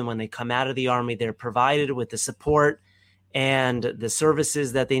Army and when they come out of the Army, they're provided with the support and the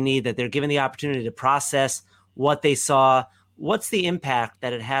services that they need, that they're given the opportunity to process what they saw? What's the impact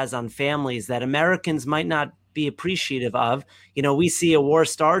that it has on families that Americans might not be appreciative of? We see a war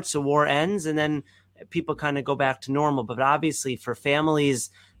starts, a war ends, and then people kind of go back to normal. But obviously for families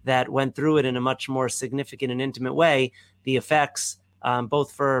that went through it in a much more significant and intimate way, the effects,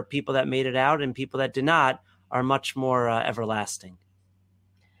 both for people that made it out and people that did not, are much more everlasting.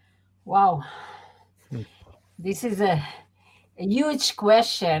 Wow. This is a huge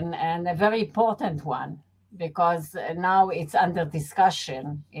question and a very important one, because now it's under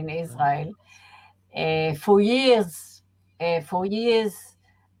discussion in Israel. For years,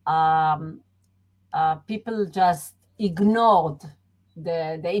 people just ignored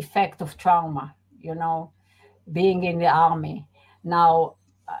the effect of trauma, being in the army. Now,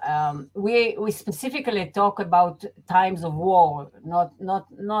 we specifically talk about times of war, not the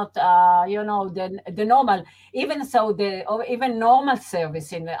normal. Even so, even normal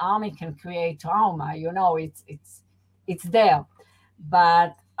service in the army can create trauma. It's there,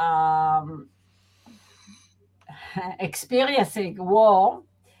 but experiencing war,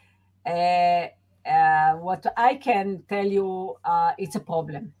 what I can tell you, it's a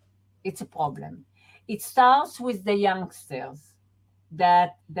problem. It's a problem. It starts with the youngsters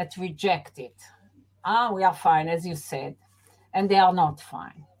that reject it. We are fine, as you said, and they are not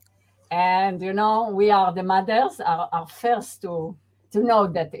fine. And we are the mothers are first to know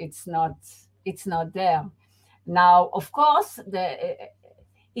that it's not there. Now, of course,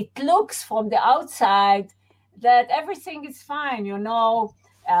 it looks from the outside that everything is fine,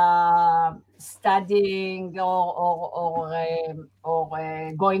 studying or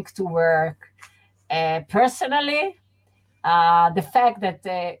going to work. Personally, the fact that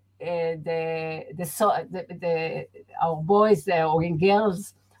our boys or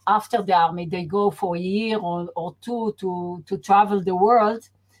girls after the army, they go for a year or two to travel the world,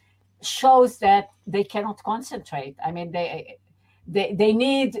 shows that they cannot concentrate. I mean, they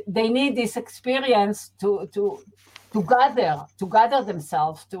need this experience to gather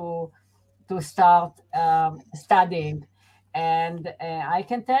themselves to start studying. And I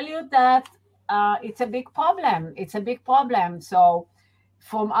can tell you that it's a big problem. It's a big problem. So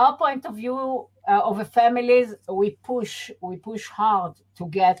from our point of view of the families, we push hard to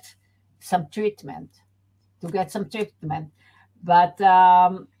get some treatment, But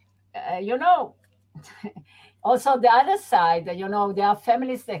also the other side, there are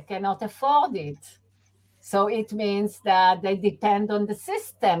families that cannot afford it. So it means that they depend on the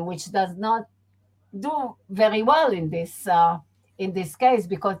system, which does not do very well in this case,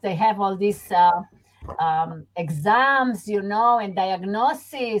 because they have all these exams, and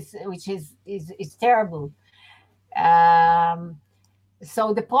diagnosis, which is terrible.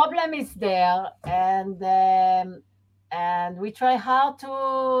 So the problem is there, and we try hard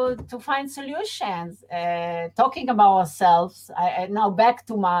to find solutions. Talking about ourselves, now back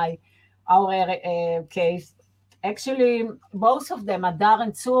to our case. Actually, both of them, Hadar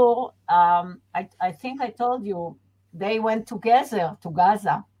and Tzur, I think I told you, they went together to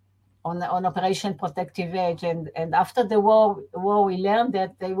Gaza on Operation Protective Edge, and after the war, we learned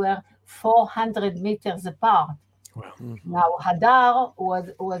that they were 400 meters apart. Wow. Now, Hadar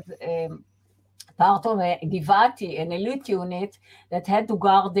was part of a Givati, an elite unit that had to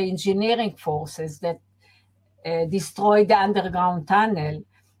guard the engineering forces that destroyed the underground tunnel,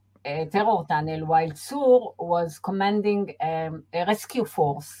 terror tunnel, while Tzur was commanding a rescue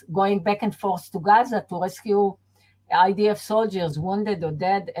force going back and forth to Gaza to rescue IDF soldiers, wounded or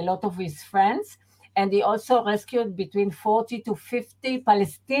dead, a lot of his friends. And he also rescued between 40 to 50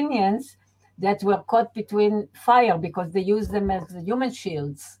 Palestinians that were caught between fire because they used them as human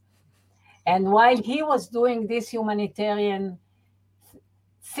shields. And while he was doing this humanitarian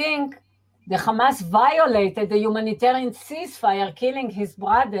thing, the Hamas violated the humanitarian ceasefire, killing his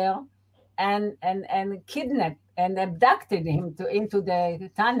brother and kidnapped and abducted him into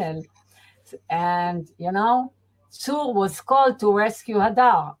the tunnel. And, Tzur was called to rescue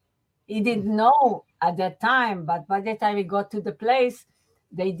Hadar. He didn't know at that time, but by the time he got to the place,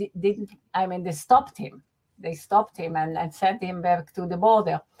 they stopped him. They stopped him and sent him back to the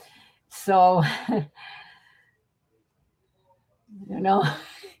border. So,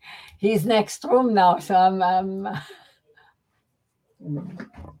 he's next room now. So I'm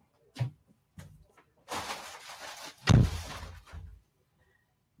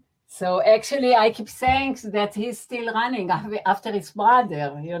So actually, I keep saying that he's still running after his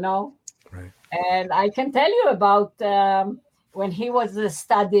brother, Right. And I can tell you about when he was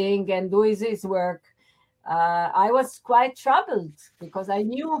studying and doing his work. I was quite troubled because I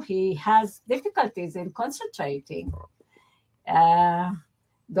knew he has difficulties in concentrating.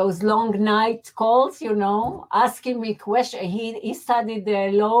 Those long night calls, asking me questions. He studied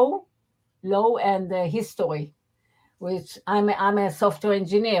law and history, which I'm a software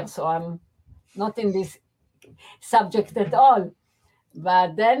engineer, so I'm not in this subject at all.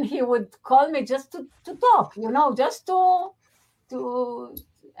 But then he would call me just to talk, just to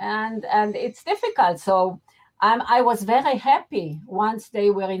and it's difficult. So I was very happy once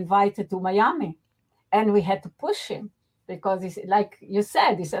they were invited to Miami, and we had to push him because he's, like you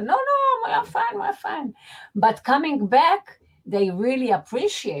said, he said, no, we're fine. But coming back, they really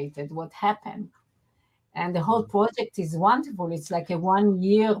appreciated what happened. And the whole project is wonderful. It's like a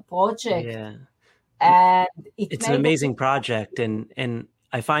 1-year project. Yeah. And it's an amazing project. And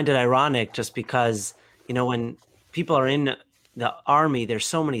I find it ironic just because, when people are in the Army, there's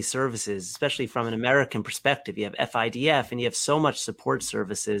so many services, especially from an American perspective. You have FIDF and you have so much support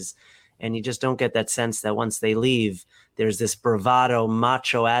services, and you just don't get that sense that once they leave, there's this bravado,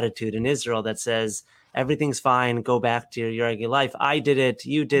 macho attitude in Israel that says, everything's fine, go back to your regular life. I did it,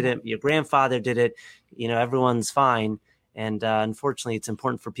 you did it, your grandfather did it, everyone's fine. And unfortunately, it's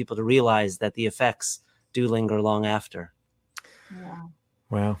important for people to realize that the effects do linger long after. Yeah.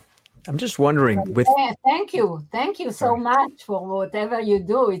 Wow. I'm just wondering Thank you so much for whatever you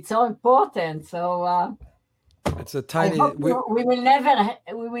do. It's so important. So it's a tiny. we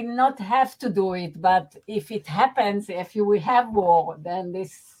will not have to do it. But if it happens, if you will have war, then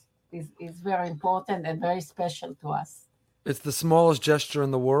this is very important and very special to us. It's the smallest gesture in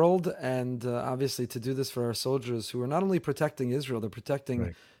the world, and obviously to do this for our soldiers who are not only protecting Israel, they're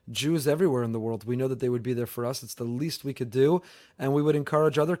protecting Jews everywhere in the world. We know that they would be there for us. It's the least we could do, and we would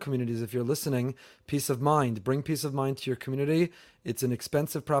encourage other communities, if you're listening, peace of mind. Bring peace of mind to your community. It's an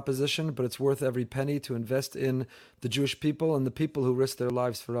expensive proposition, but it's worth every penny to invest in the Jewish people and the people who risk their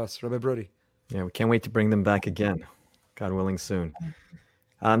lives for us. Rabbi Brody. Yeah, we can't wait to bring them back again, God willing, soon.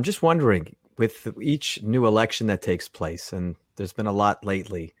 I'm just wondering, with each new election that takes place, and there's been a lot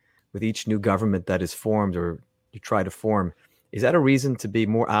lately, with each new government that is formed or you try to form, is that a reason to be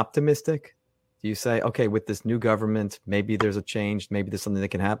more optimistic? Do you say, okay, with this new government, maybe there's a change, maybe there's something that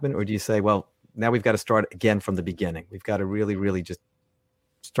can happen? Or do you say, well, now we've got to start again from the beginning. We've got to really, really just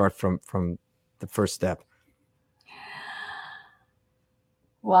start from the first step.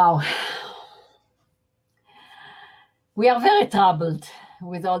 Wow. We are very troubled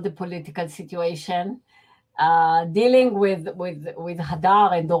with all the political situation. Dealing with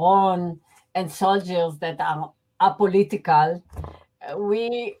Hadar and Doron and soldiers that are apolitical,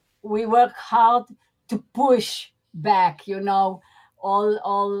 we work hard to push back,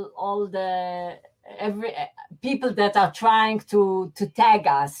 all the every people that are trying to tag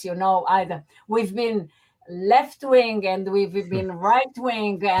us, either we've been left wing and we've been right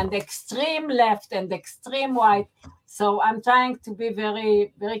wing and extreme left and extreme right. So I'm trying to be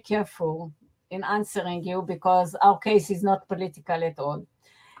very, very careful in answering you because our case is not political at all.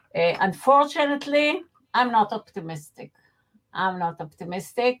 Unfortunately, I'm not optimistic.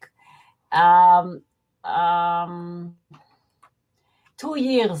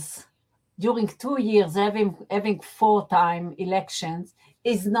 During 2 years, having 4-time elections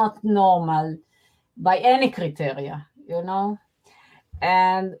is not normal by any criteria,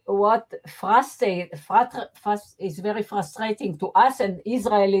 And what is very frustrating to us and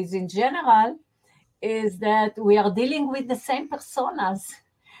Israelis in general is that we are dealing with the same personas,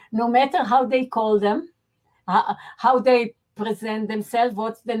 no matter how they call them, how they present themselves,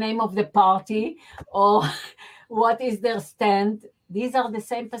 what's the name of the party, or what is their stand. These are the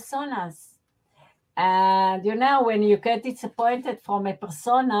same personas. And when you get disappointed from a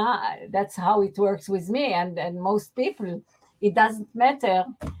persona, that's how it works with me and most people. It doesn't matter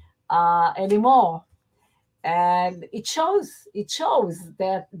anymore. And it shows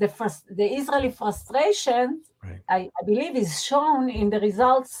that the Israeli frustration, right, I believe, is shown in the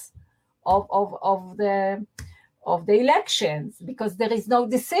results of the elections, because there is no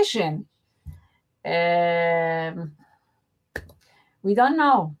decision. We don't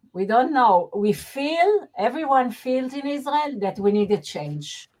know. Everyone feels in Israel that we need a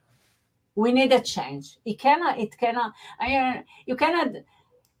change. You cannot,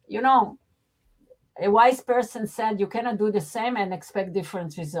 a wise person said, you cannot do the same and expect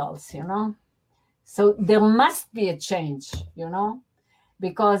different results, So there must be a change,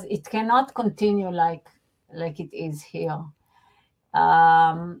 because it cannot continue like it is here.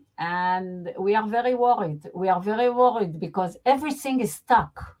 And we are very worried. Because everything is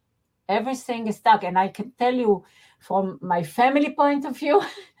stuck. And I can tell you from my family point of view,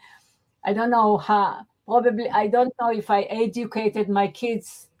 I don't know if I educated my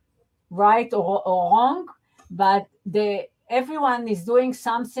kids right or wrong, but everyone is doing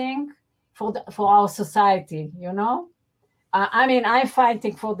something for our society, I'm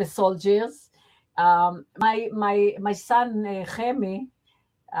fighting for the soldiers. My son Chemi,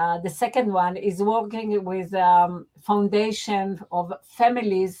 the second one, is working with foundation of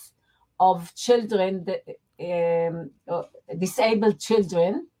families of children, disabled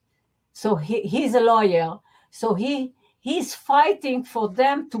children. So he's a lawyer. So he's fighting for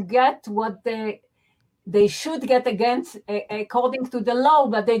them to get what they should get against according to the law,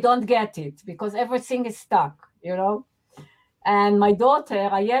 but they don't get it because everything is stuck, And my daughter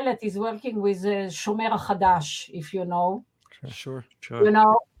Ayelet is working with Shomer HaChadash, if you know. Sure.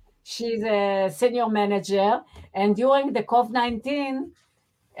 She's a senior manager, and during the COVID-19,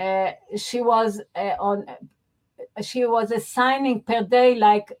 she was assigning per day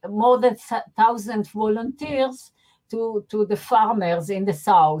like more than 1,000 volunteers to the farmers in the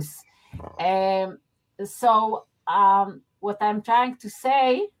south. So what I'm trying to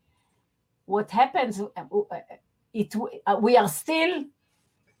say, what happens, we are still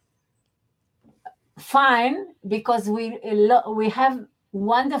fine because we have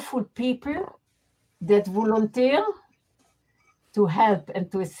wonderful people that volunteer to help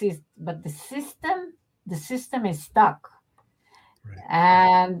and to assist, but the system is stuck. Right.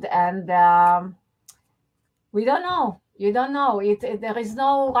 And we don't know. You don't know. There is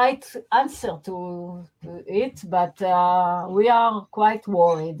no right answer to it, but we are quite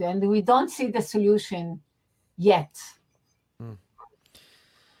worried, and we don't see the solution yet.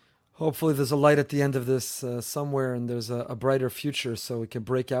 Hopefully there's a light at the end of this somewhere, and there's a brighter future so we can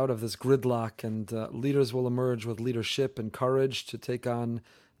break out of this gridlock, and leaders will emerge with leadership and courage to take on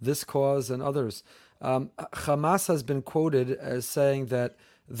this cause and others. Hamas has been quoted as saying that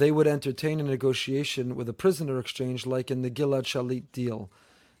they would entertain a negotiation with a prisoner exchange like in the Gilad Shalit deal.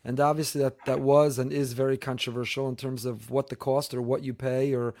 And obviously that was and is very controversial in terms of what the cost or what you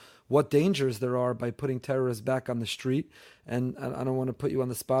pay or what dangers there are by putting terrorists back on the street. And I don't want to put you on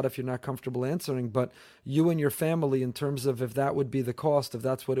the spot if you're not comfortable answering, but you and your family, in terms of if that would be the cost, if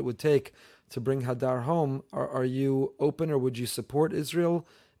that's what it would take to bring Hadar home, are you open or would you support Israel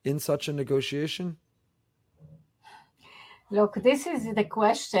in such a negotiation? Look, this is the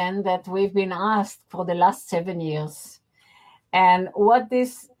question that we've been asked for the last 7 years. And what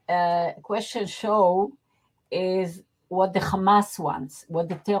this question show is what the Hamas wants, what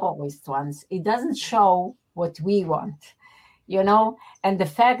the terrorist wants. It doesn't show what we want, and the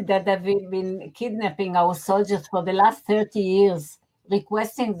fact that we've been kidnapping our soldiers for the last 30 years,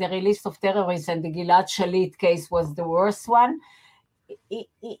 requesting the release of terrorists, and the Gilad Shalit case was the worst one,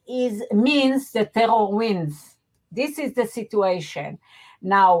 means that terror wins. This is the situation.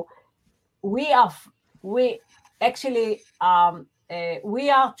 Now, we are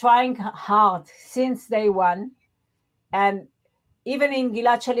trying hard since day one, and even in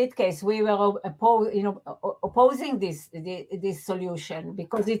Gilad Shalit case, we were opposing this solution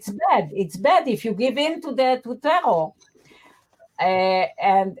because it's bad. It's bad if you give in to terror.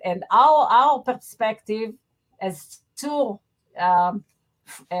 And our perspective, as Tzur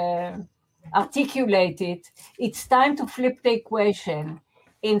articulated, it's time to flip the equation.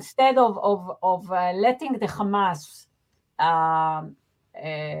 Instead of letting the Hamas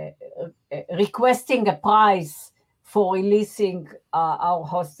requesting a price for releasing our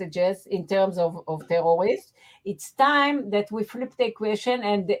hostages in terms of terrorists, it's time that we flip the equation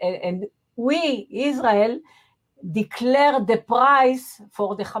and we, Israel, declare the price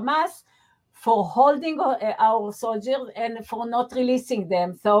for the Hamas for holding our soldiers and for not releasing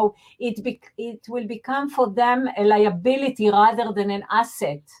them. So it will become for them a liability rather than an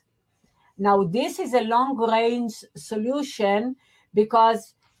asset. Now, this is a long-range solution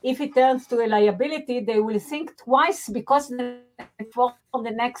because if it turns to a liability, they will think twice because for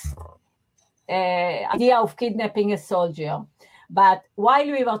the next idea of kidnapping a soldier. But while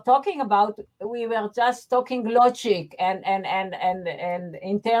we were talking about, we were just talking logic and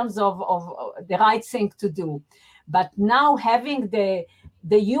in terms of the right thing to do. But now having the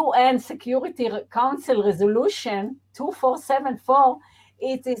UN Security Council resolution 2474,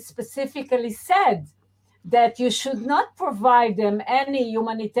 it is specifically said that you should not provide them any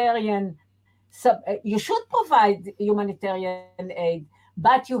humanitarian, you should provide humanitarian aid,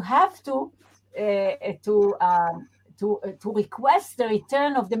 but you have to request the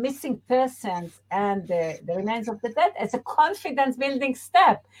return of the missing persons and the remains of the dead as a confidence building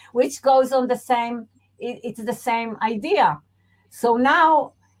step, which goes on it's the same idea. So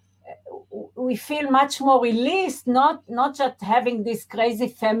now we feel much more released, not just having these crazy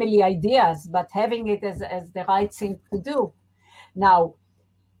family ideas, but having it as the right thing to do. Now,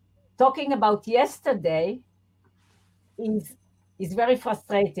 talking about yesterday is very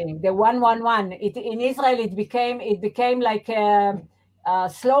frustrating. The 111, in Israel, it became like a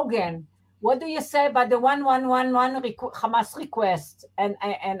slogan. What do you say about the 1111 Hamas request? And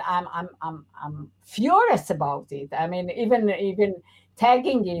I'm furious about it. I mean, even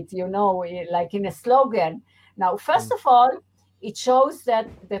tagging it, like in a slogan. Now, first of all, it shows that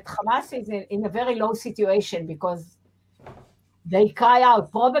Hamas is in a very low situation because they cry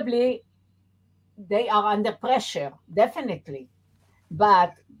out. Probably they are under pressure, definitely.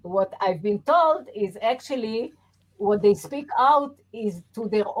 But what I've been told is actually what they speak out is to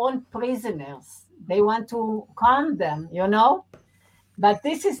their own prisoners. They want to calm them, But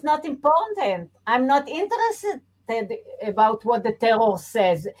this is not important. I'm not interested about what the terror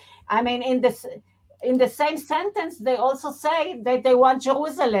says. I mean, in the same sentence, they also say that they want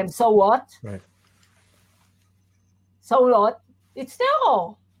Jerusalem. So what? Right. So what? It's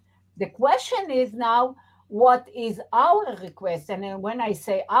terror. The question is now, what is our request? And when I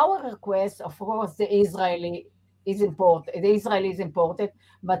say our request, of course, the Israeli is important,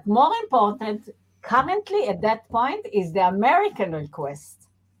 but more important, currently at that point, is the American request.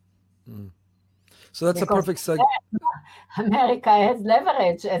 So that's because a perfect segue. America has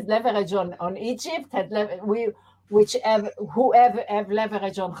leverage on Egypt, who have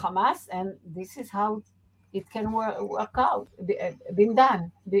leverage on Hamas, and this is how it can work out, be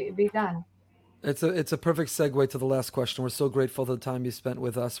done. It's a perfect segue to the last question. We're so grateful for the time you spent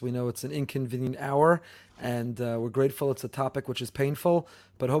with us. We know it's an inconvenient hour, and we're grateful it's a topic which is painful,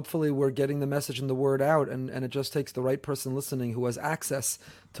 but hopefully we're getting the message and the word out, and it just takes the right person listening who has access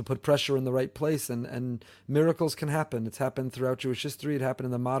to put pressure in the right place, and miracles can happen. It's happened throughout Jewish history. It happened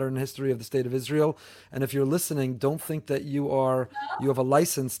in the modern history of the State of Israel. And if you're listening, don't think that you have a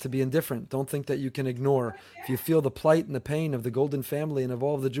license to be indifferent. Don't think that you can ignore. If you feel the plight and the pain of the Golden family and of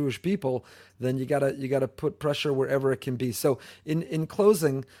all of the Jewish people, then you gotta put pressure wherever it can be. So in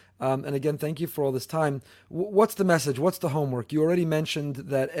closing, and again, thank you for all this time. What's the message? What's the homework? You already mentioned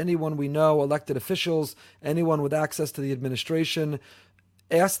that anyone we know, elected officials, anyone with access to the administration,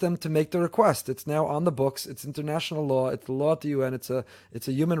 ask them to make the request. It's now on the books. It's international law. It's the law at the UN. It's a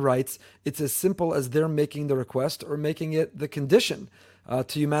human rights. It's as simple as they're making the request or making it the condition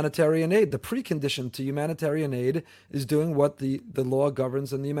to humanitarian aid. The precondition to humanitarian aid is doing what the law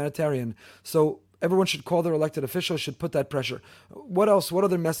governs in the humanitarian. So everyone should call their elected officials, should put that pressure. What else? What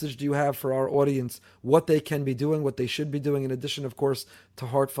other message do you have for our audience? What they can be doing, what they should be doing, in addition, of course, to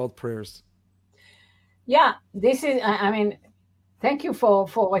heartfelt prayers? Yeah, this is, I mean, thank you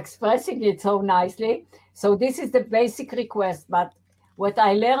for expressing it so nicely. So this is the basic request, but what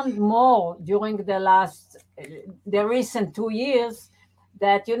I learned more during the recent 2 years,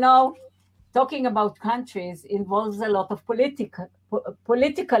 that, talking about countries involves a lot of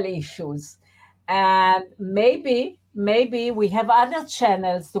political issues. And maybe we have other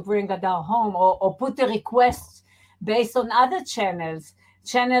channels to bring Hadar home, or put a request based on other channels.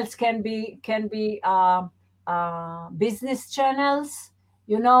 Channels can be business channels.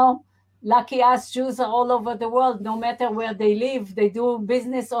 Lucky us, Jews are all over the world. No matter where they live, they do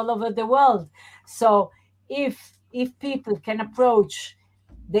business all over the world. So if people can approach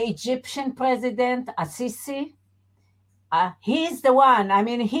the Egyptian president, Assisi, he's the one. I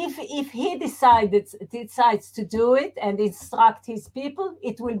mean, if he decides to do it and instruct his people,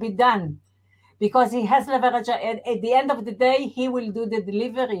 it will be done, because he has leverage. At the end of the day, he will do the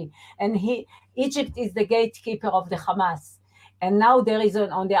delivery, and Egypt is the gatekeeper of the Hamas. And now there is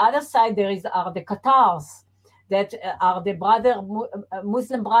on the other side are the Qatars that are the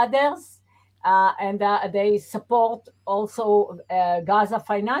Muslim brothers, and they support also Gaza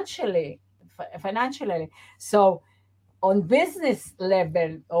financially. So on business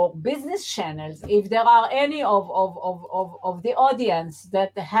level or business channels, if there are any of the audience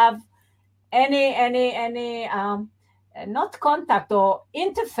that have any not contact or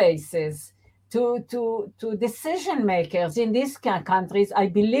interfaces to decision makers in these countries, I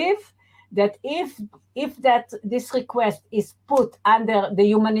believe that if this request is put under the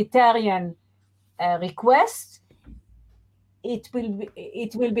humanitarian request, it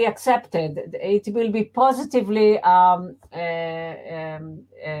will be accepted. It will be positively.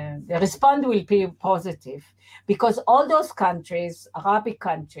 The response will be positive, because all those countries, Arabic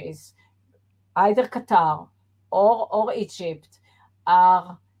countries, either Qatar or Egypt,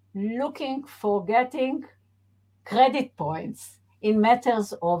 are looking for getting credit points in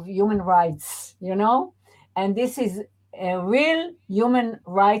matters of human rights, and this is a real human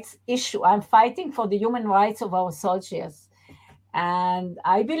rights issue. I'm fighting for the human rights of our soldiers, and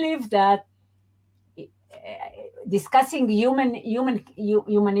I believe that discussing human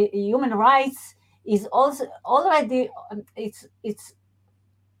rights is also already it's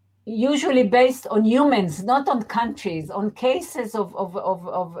usually based on humans, not on countries, on cases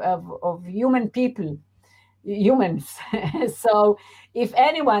of human people, humans. So if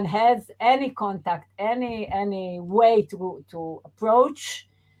anyone has any contact, any way to approach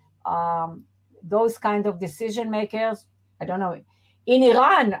those kind of decision makers, I don't know, in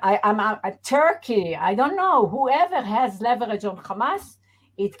Iran, Turkey, I don't know, whoever has leverage on Hamas,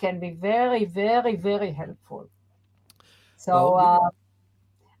 it can be very, very, very helpful. So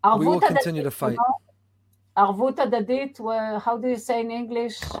we will continue to fight. Arvut Hadadit, how do you say in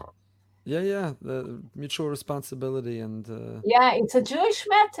English? Yeah, the mutual responsibility and. Yeah, it's a Jewish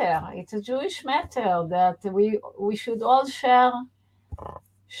matter. It's a Jewish matter that we should all share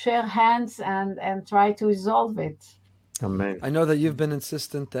hands and try to resolve it. Amen. I know that you've been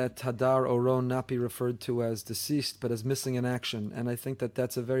insistent that Hadar Oron not be referred to as deceased, but as missing in action. And I think that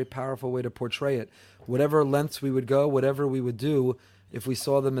that's a very powerful way to portray it. Whatever lengths we would go, whatever we would do, if we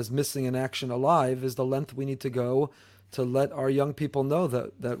saw them as missing in action alive, is the length we need to go to let our young people know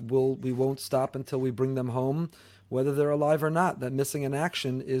that we won't stop until we bring them home, whether they're alive or not. That missing in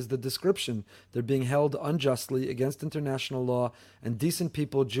action is the description. They're being held unjustly against international law, and decent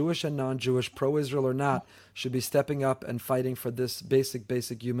people, Jewish and non-Jewish, pro-Israel or not, should be stepping up and fighting for this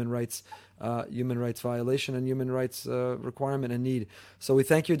basic human rights violation and human rights requirement and need. So we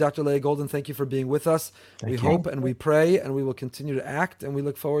thank you, Dr. Leah Golden. Thank you for being with us. We hope and we pray and we will continue to act, and we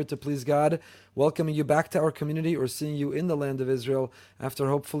look forward to, please God, welcoming you back to our community or seeing you in the land of Israel after,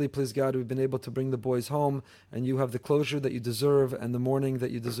 hopefully, please God, we've been able to bring the boys home and you have the closure that you deserve and the mourning that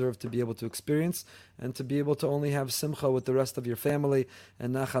you deserve to be able to experience, and to be able to only have simcha with the rest of your family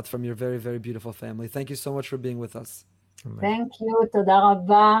and nachat from your very, very beautiful family. Thank you so much for being with us. Amen. Thank you, תודה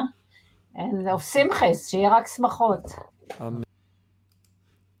רבה, and עושים חס, שיהיה רק שמחות. Amen.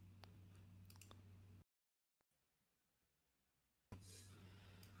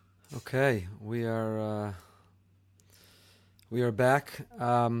 Okay, we are back.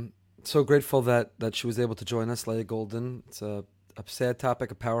 So grateful that she was able to join us, Leah Golden. It's a a sad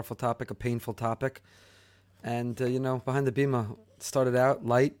topic, a powerful topic, a painful topic. And, Behind the Bima started out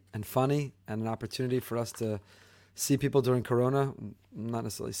light and funny and an opportunity for us to see people during Corona, not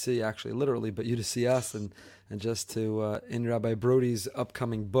necessarily see, actually, literally, but you to see us and just to, in Rabbi Brody's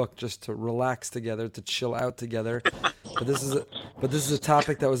upcoming book, just to relax together, to chill out together. But this is a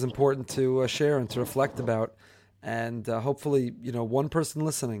topic that was important to share and to reflect about. And hopefully, one person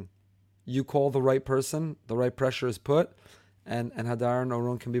listening, you call the right person, the right pressure is put, and Hadar and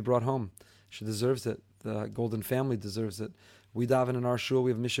Oron can be brought home. She deserves it. The Golden family deserves it. We daven in our shul.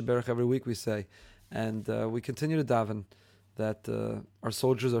 We have Misha Berach every week, we say. And we continue to daven that our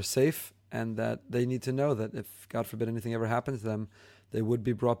soldiers are safe and that they need to know that if, God forbid, anything ever happens to them, they would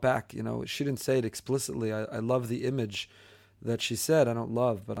be brought back. She didn't say it explicitly. I love the image that she said. I don't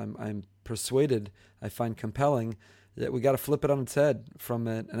love, but I'm persuaded, I find compelling, that we got to flip it on its head from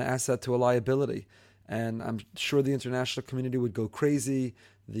an asset to a liability. And I'm sure the international community would go crazy,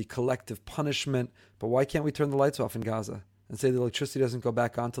 the collective punishment. But why can't we turn the lights off in Gaza and say the electricity doesn't go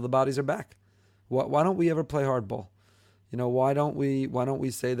back on until the bodies are back? Why don't we ever play hardball? Why don't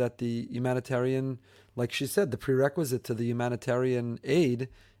we say that the humanitarian, like she said, the prerequisite to the humanitarian aid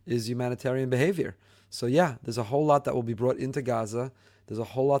is humanitarian behavior. So yeah, there's a whole lot that will be brought into Gaza. There's a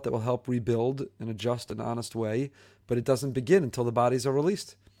whole lot that will help rebuild in a just and honest way, but it doesn't begin until the bodies are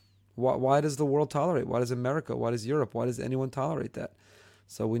released. Why does the world tolerate? Why does America? Why does Europe? Why does anyone tolerate that?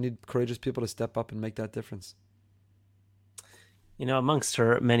 So we need courageous people to step up and make that difference. Amongst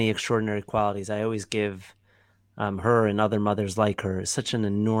her many extraordinary qualities, I always give her and other mothers like her such an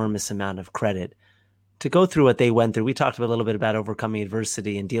enormous amount of credit to go through what they went through. We talked a little bit about overcoming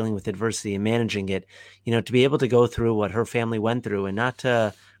adversity and dealing with adversity and managing it, to be able to go through what her family went through and not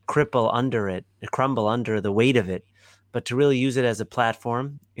to crumble under the weight of it, but to really use it as a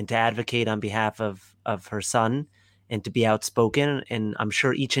platform and to advocate on behalf of her son and to be outspoken. And I'm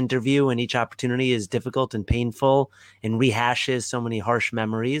sure each interview and each opportunity is difficult and painful and rehashes so many harsh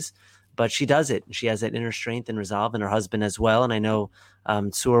memories, but she does it. She has that inner strength and resolve, and her husband as well. And I know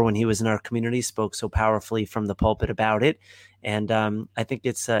Tzur, when he was in our community, spoke so powerfully from the pulpit about it. And I think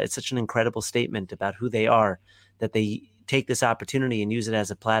it's such an incredible statement about who they are, that they take this opportunity and use it as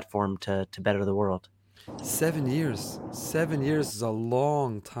a platform to better the world. 7 years. 7 years is a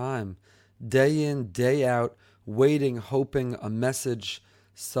long time. Day in, day out, waiting, hoping a message,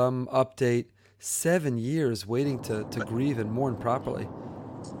 some update. 7 years waiting to grieve and mourn properly.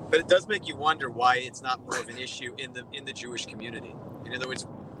 But it does make you wonder why it's not more of an issue in the Jewish community. In other words,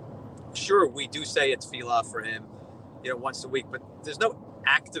 sure, we do say it's tefillah for him, once a week, but there's no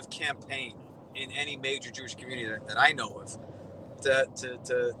active campaign in any major Jewish community that I know of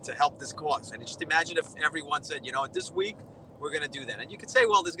to help this cause. And just imagine if everyone said, this week we're going to do that. And you could say,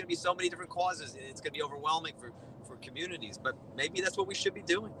 well, there's going to be so many different causes, it's going to be overwhelming for communities, but maybe that's what we should be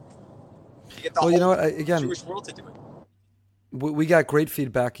doing. You get the whole Jewish world to do it. We got great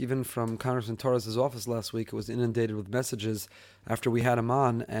feedback even from Congressman Torres' office last week. It was inundated with messages after we had him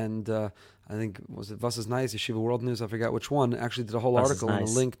on, and I think, was it Vass's Nice, Yeshiva World News, I forgot which one, actually did a whole article and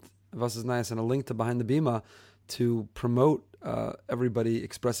a link, Vass's Nice, and a link to Behind the Bima to promote everybody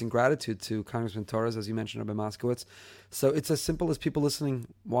expressing gratitude to Congressman Torres, as you mentioned, Rabbi Moskowitz. So it's as simple as people listening,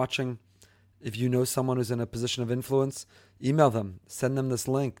 watching. If you know someone who's in a position of influence, email them, send them this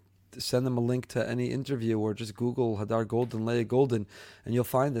link. Send them a link to any interview, or just Google Hadar Golden, Leah Golden, and you'll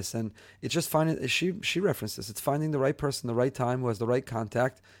find this. And it's just finding, she referenced this, it's finding the right person, the right time, who has the right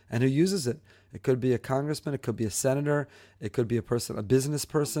contact, and who uses it. It could be a congressman, it could be a senator, it could be a business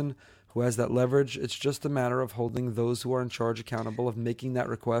person who has that leverage. It's just a matter of holding those who are in charge accountable, of making that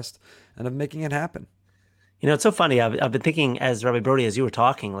request and of making it happen. It's so funny. I've been thinking, as Rabbi Brody, as you were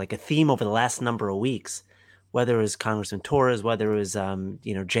talking, like a theme over the last number of weeks, whether it was Congressman Torres, whether it was,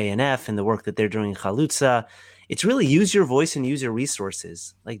 JNF and the work that they're doing in Chalutza. It's really use your voice and use your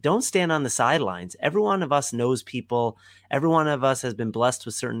resources. Like, don't stand on the sidelines. Every one of us knows people. Every one of us has been blessed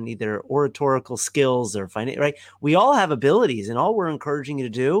with certain either oratorical skills or right? We all have abilities, and all we're encouraging you to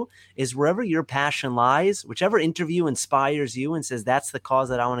do is wherever your passion lies, whichever interview inspires you and says, that's the cause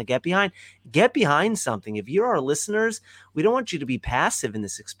that I want to get behind something. If you're our listeners, we don't want you to be passive in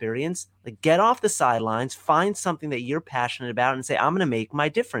this experience. Like, get off the sidelines, find something that you're passionate about and say, I'm going to make my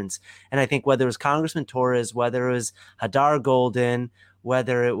difference. And I think whether it was Congressman Torres, whether it was Hadar Golden,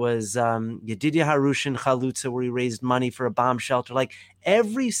 whether it was Yedidia Harushin Chalutza, where he raised money for a bomb shelter, like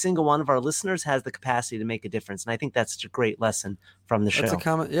every single one of our listeners has the capacity to make a difference. And I think that's such a great lesson from the show.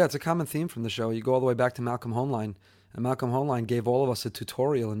 It's a common theme from the show. You go all the way back to Malcolm Hoenlein. And Malcolm Hoenlein gave all of us a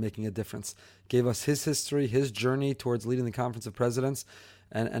tutorial in making a difference, gave us his history, his journey towards leading the Conference of Presidents.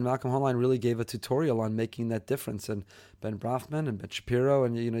 And Malcolm Hoenlein really gave a tutorial on making that difference. And Ben Brafman and Ben Shapiro,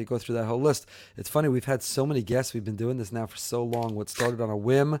 and you go through that whole list. It's funny, we've had so many guests. We've been doing this now for so long. What started on a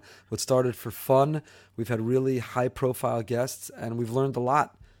whim, what started for fun. We've had really high-profile guests, and we've learned a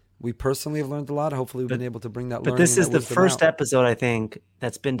lot. We personally have learned a lot. Hopefully, we've been able to bring that learning. But this and is that the wisdom first out. episode, I think,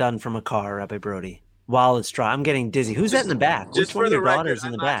 that's been done from a car, Rabbi Brody, while it's dry. I'm getting dizzy. Who's that in the back? Just Which one for of the your record, daughters in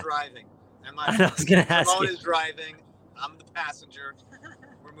I'm the not back? driving. I was going to ask Simone you. is driving. I'm the passenger.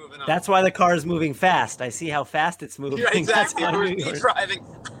 We're moving on. That's why the car is moving fast. I see how fast it's moving. Yeah, exactly. That's It why was I me knew. driving.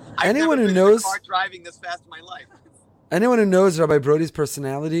 Anyone who I've never been in a knows- car driving this fast in my life. Anyone who knows Rabbi Brody's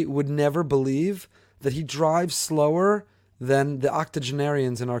personality would never believe that he drives slower than the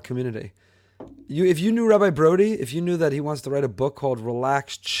octogenarians in our community. If you knew Rabbi Brody, if you knew that he wants to write a book called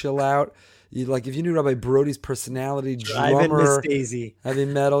Relax, Chill Out, if you knew Rabbi Brody's personality, Driving Miss drummer, Daisy. heavy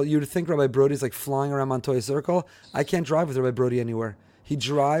metal, you'd think Rabbi Brody's like flying around Montoya Circle. I can't drive with Rabbi Brody anywhere. He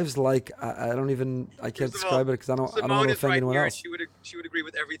drives like I can't First of all, describe it because I don't want Simone to is offend right anyone here. else. She would agree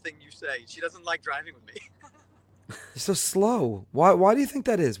with everything you say. She doesn't like driving with me. He's so slow. Why do you think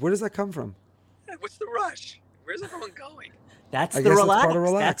that is? Where does that come from? What's the rush? Where's everyone going? That's I the guess that's relax. part of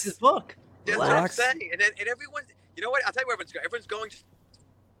Relax. That's his book. Yeah, Relax. that's what I'm saying. And everyone, you know what? I'll tell you where everyone's going. Everyone's going just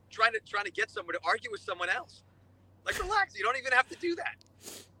trying to get somewhere to argue with someone else. Like, relax. You don't even have to do that.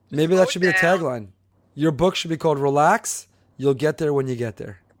 Maybe slow that should it be a down. tagline. Your book should be called Relax. You'll get there when you get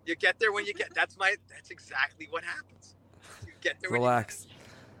there. You get there when you get. That's exactly what happens. You get there. Relax.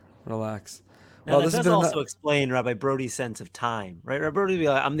 Relax. Now, that does also explain Rabbi Brody's sense of time, right? Rabbi Brody would be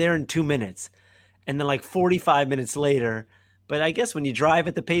like, I'm there in 2 minutes. And then like 45 minutes later. But I guess when you drive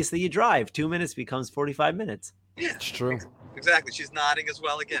at the pace that you drive, 2 minutes becomes 45 minutes. Yeah, It's true. exactly. She's nodding as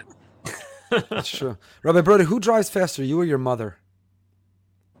well again. It's true. Rabbi Brody, who drives faster, you or your mother?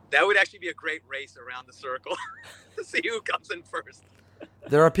 That would actually be a great race around the circle to see who comes in first.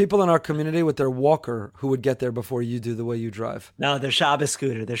 There are people in our community with their walker who would get there before you do the way you drive. No, they're Shabbos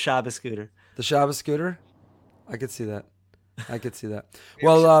scooter. They're Shabbos scooter. The Shabbos scooter? I could see that. Maybe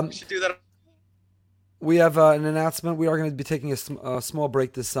Well, we should do that. we have an announcement. We are going to be taking a small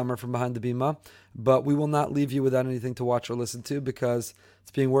break this summer from Behind the Bima, but we will not leave you without anything to watch or listen to because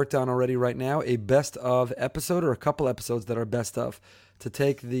it's being worked on already right now. A best of episode or a couple episodes that are best of. To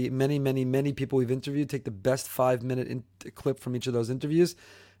take the many, many, many people we've interviewed, take the best 5-minute clip from each of those interviews,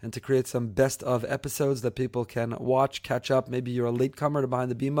 and to create some best of episodes that people can watch, catch up. Maybe you're a latecomer to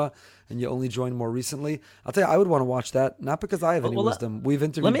Behind the Bima and you only joined more recently. I'll tell you, I would want to watch that, not because I have any wisdom. We've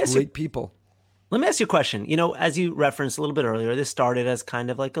interviewed great people. Let me ask you a question. You know, as you referenced a little bit earlier, this started as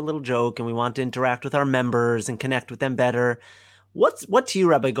kind of like a little joke, and we want to interact with our members and connect with them better. What to you,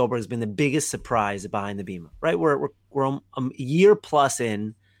 Rabbi Goldberg, has been the biggest surprise Behind the Bima? Right, we're a year plus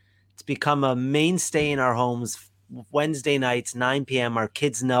in. It's become a mainstay in our homes. Wednesday nights, 9 p.m. Our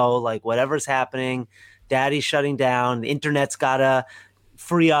kids know, like, whatever's happening, Daddy's shutting down. The internet's gotta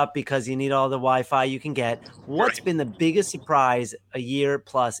free up because you need all the Wi-Fi you can get. What's been the biggest surprise a year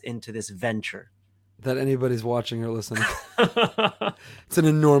plus into this venture? That anybody's watching or listening. It's an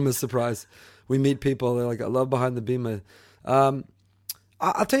enormous surprise. We meet people, they're like, I love Behind the Bima.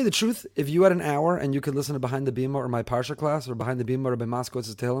 I'll tell you the truth. If you had an hour and you could listen to Behind the Bima or my Parsha class or Behind the Bima or by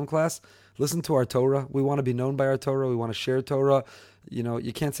Moskowitz's Tehillim class, listen to our Torah. We want to be known by our Torah. We want to share Torah. You know,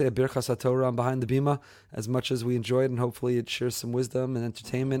 you can't say a Birchas HaTorah on Behind the Bima as much as we enjoy it, and hopefully it shares some wisdom and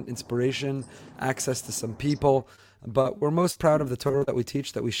entertainment, inspiration, access to some people. But we're most proud of the Torah that we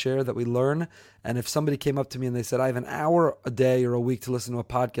teach, that we share, that we learn. And if somebody came up to me and they said, I have an hour a day or a week to listen to a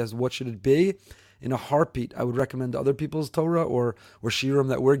podcast, what should it be? In a heartbeat, I would recommend other people's Torah or shiurim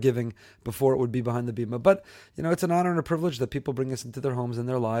that we're giving before it would be Behind the Bima. But, you know, it's an honor and a privilege that people bring us into their homes and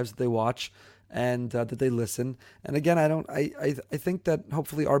their lives, that they watch and that they listen. And again, I think that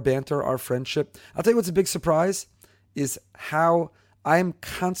hopefully our banter, our friendship, I'll tell you what's a big surprise is how I'm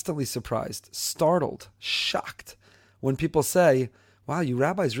constantly surprised, startled, shocked when people say, wow, you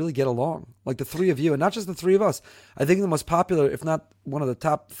rabbis really get along. Like the three of you, and not just the three of us. I think the most popular, if not one of the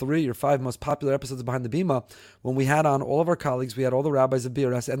top 3 or 5 most popular episodes of Behind the Bima, when we had on all of our colleagues, we had all the rabbis of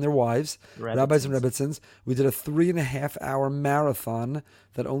BRS and their wives, rabbis and rebbitzins. We did a 3.5-hour marathon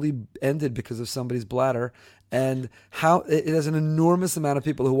that only ended because of somebody's bladder. And how it has an enormous amount of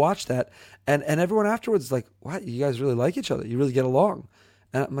people who watch that. And everyone afterwards is like, wow, you guys really like each other. You really get along.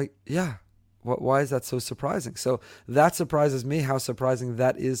 And I'm like, yeah. Why is that so surprising? So that surprises me, how surprising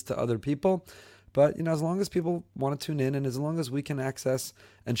that is to other people. But, as long as people want to tune in and as long as we can access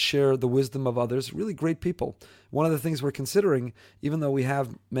and share the wisdom of others, really great people. One of the things we're considering, even though we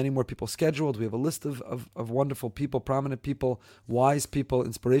have many more people scheduled, we have a list of wonderful people, prominent people, wise people,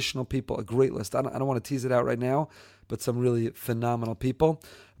 inspirational people, a great list. I don't want to tease it out right now, but some really phenomenal people.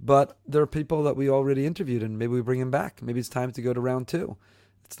 But there are people that we already interviewed, and maybe we bring them back. Maybe it's time to go to round 2.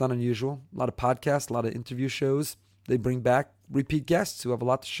 It's not unusual. A lot of podcasts, a lot of interview shows. They bring back repeat guests who have a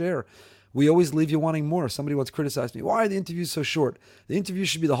lot to share. We always leave you wanting more. Somebody once criticized me. Why are the interviews so short? The interview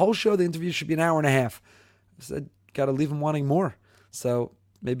should be the whole show. The interview should be an hour and a half. I said, got to leave them wanting more. So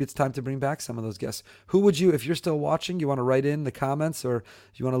maybe it's time to bring back some of those guests. Who would you, if you're still watching, you want to write in the comments, or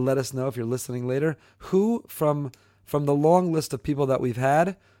you want to let us know if you're listening later, who from the long list of people that we've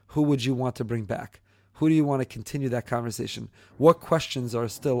had, who would you want to bring back? Who do you want to continue that conversation? What questions are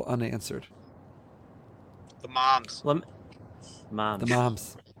still unanswered? The moms. Moms. The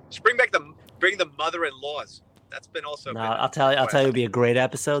moms. Just bring the mother-in-laws. That's been also. No, I'll tell you, it'd be a great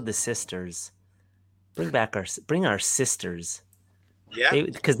episode. The sisters. Bring our sisters. Yeah.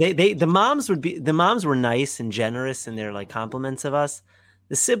 Because the moms were nice and generous in their like compliments of us.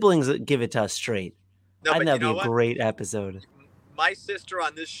 The siblings give it to us straight. No, I think that'd be a great episode. My sister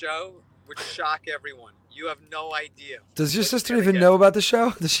on this show would shock everyone. You have no idea. Does your sister even know about the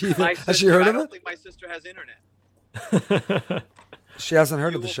show? Has she heard of it? I don't think my sister has internet. She hasn't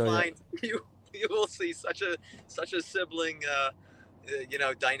heard of the show yet. You will see such a sibling,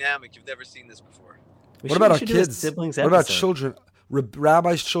 dynamic. You've never seen this before. What about our kids? Siblings what about children?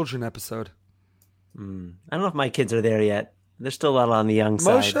 Rabbi's children episode. I don't know if my kids are there yet. They're still a little on the young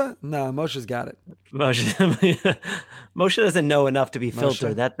side. Moshe? No, Moshe's got it. Moshe doesn't know enough to be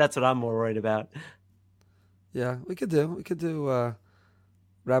filtered. That's what I'm more worried about. Yeah, we could do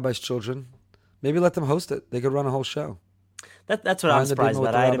Rabbi's children. Maybe let them host it. They could run a whole show. That's what I'm surprised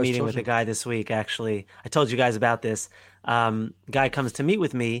about. I had a meeting with a guy this week, actually. I told you guys about this. Guy comes to meet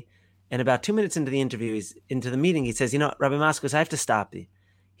with me, and about 2 minutes into the interview, into the meeting, he says, Rabbi Moskowitz, I have to stop you.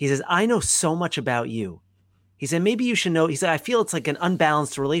 He says, I know so much about you. He said, maybe you should know. He said, I feel it's like an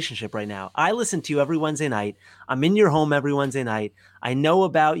unbalanced relationship right now. I listen to you every Wednesday night. I'm in your home every Wednesday night. I know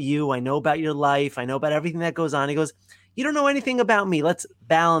about you. I know about your life. I know about everything that goes on. He goes, you don't know anything about me. Let's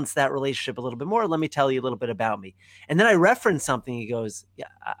balance that relationship a little bit more. Let me tell you a little bit about me. And then I referenced something. He goes, yeah,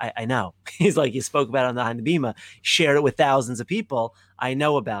 I know. He's like, you spoke about it on the Behind the Bima, shared it with thousands of people. I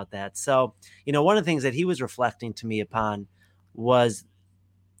know about that. So, one of the things that he was reflecting to me upon was,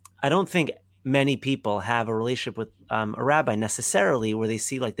 I don't think many people have a relationship with a rabbi necessarily where they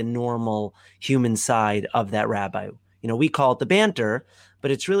see like the normal human side of that rabbi. We call it the banter,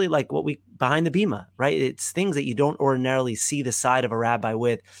 but it's really like what we behind the bima, right? It's things that you don't ordinarily see the side of a rabbi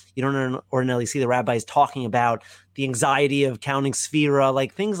with. You don't ordinarily see the rabbis talking about the anxiety of counting sphira,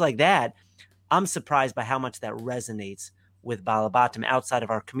 like things like that. I'm surprised by how much that resonates with Balabatim outside of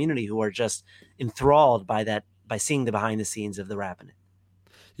our community, who are just enthralled by that, by seeing the behind the scenes of the rabbinate.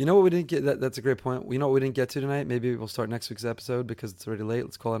 You know what we didn't get? That's a great point. You know what we didn't get to tonight? Maybe we'll start next week's episode because it's already late.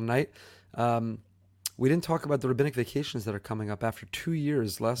 Let's call it a night. We didn't talk about the rabbinic vacations that are coming up after 2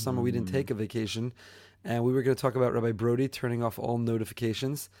 years. Last summer, we didn't take a vacation. And we were going to talk about Rabbi Brody turning off all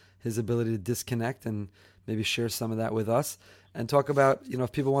notifications, his ability to disconnect and maybe share some of that with us. And talk about,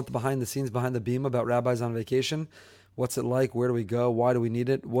 if people want the behind the scenes, behind the beam about rabbis on vacation, what's it like? Where do we go? Why do we need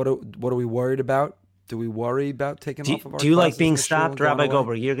it? What are we worried about? Do we worry about taking off of our Do you like being for sure stopped, Rabbi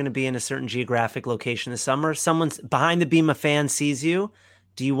Goldberg? You're going to be in a certain geographic location this summer. Someone's behind the beam, a fan sees you.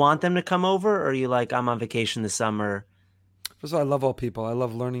 Do you want them to come over, or are you like, I'm on vacation this summer? First of all, I love all people. I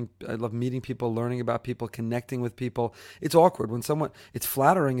love learning. I love meeting people, learning about people, connecting with people. It's awkward when it's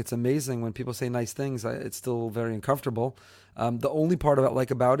flattering. It's amazing when people say nice things. It's still very uncomfortable. The only part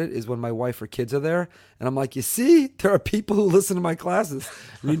about it is when my wife or kids are there, and I'm like, you see, there are people who listen to my classes,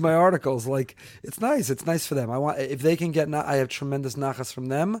 read my articles. Like, it's nice. It's nice for them. If they can get, I have tremendous nachas from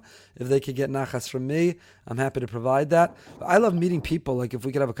them. If they could get nachas from me, I'm happy to provide that. But I love meeting people. Like, if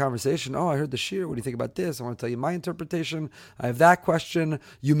we could have a conversation. Oh, I heard the shir. What do you think about this? I want to tell you my interpretation. I have that question.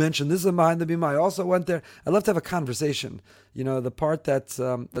 You mentioned this is behind the beam. I also went there. I love to have a conversation. The part that's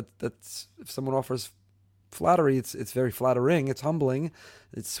if someone offers flattery, it's very flattering, it's humbling,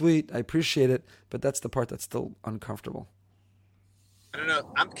 it's sweet, I appreciate it, but that's the part that's still uncomfortable. I don't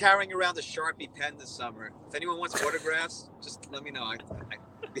know. I'm carrying around a Sharpie pen this summer. If anyone wants autographs, just let me know. I'd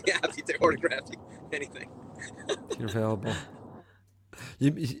be happy to autograph you anything. You're available.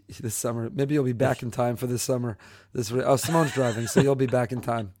 This summer, maybe you'll be back in time for this summer. Simone's driving, so you'll be back in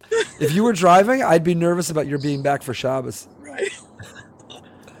time. If you were driving, I'd be nervous about your being back for Shabbos. Right.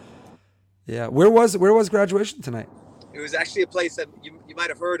 Yeah, where was graduation tonight? It was actually a place that you you might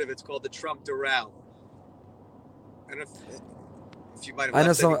have heard of. It's called the Trump Doral. I don't know if you might have.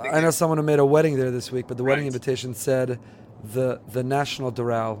 I know someone who made a wedding there this week, but the wedding invitation said the National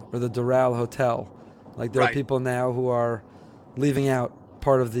Doral or the Doral Hotel. Like there are people now who are leaving out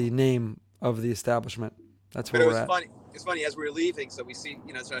part of the name of the establishment. That's where we're at. It's funny as we were leaving. So we see,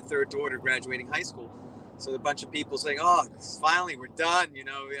 it's our third daughter graduating high school. So a bunch of people saying, "Oh, finally we're done.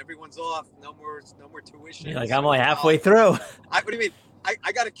 Everyone's off. No more tuition." You're like, I'm only halfway through. What do you mean?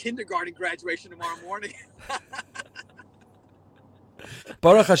 I got a kindergarten graduation tomorrow morning.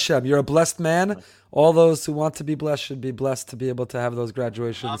 Baruch Hashem, you're a blessed man. All those who want to be blessed should be blessed to be able to have those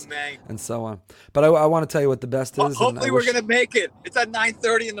graduations and so on. But I want to tell you what the best is. Hopefully we're going to make it. It's at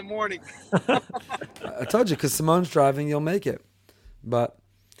 9:30 in the morning. I told you, because Simone's driving, you'll make it. But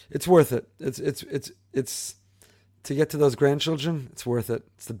it's worth it. It's to get to those grandchildren, it's worth it.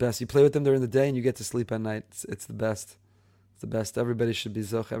 It's the best. You play with them during the day and you get to sleep at night. It's the best. It's the best. Everybody should be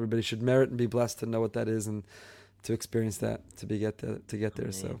zoch. Everybody should merit and be blessed to know what that is and to experience that, to get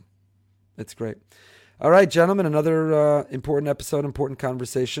there. So it's great. All right, gentlemen, another important episode, important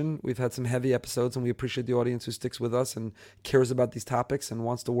conversation. We've had some heavy episodes, and we appreciate the audience who sticks with us and cares about these topics and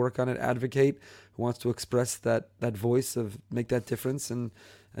wants to work on it, advocate, who wants to express that voice of make that difference and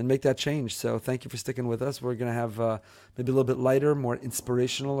make that change. So thank you for sticking with us. We're going to have maybe a little bit lighter, more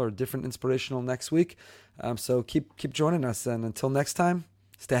inspirational or different inspirational next week. So keep joining us. And until next time,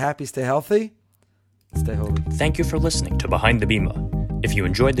 stay happy, stay healthy, stay holy. Thank you for listening to Behind the Bima. If you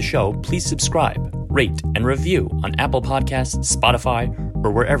enjoyed the show, please subscribe, rate, and review on Apple Podcasts, Spotify, or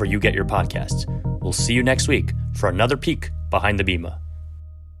wherever you get your podcasts. We'll see you next week for another peek behind the Bima.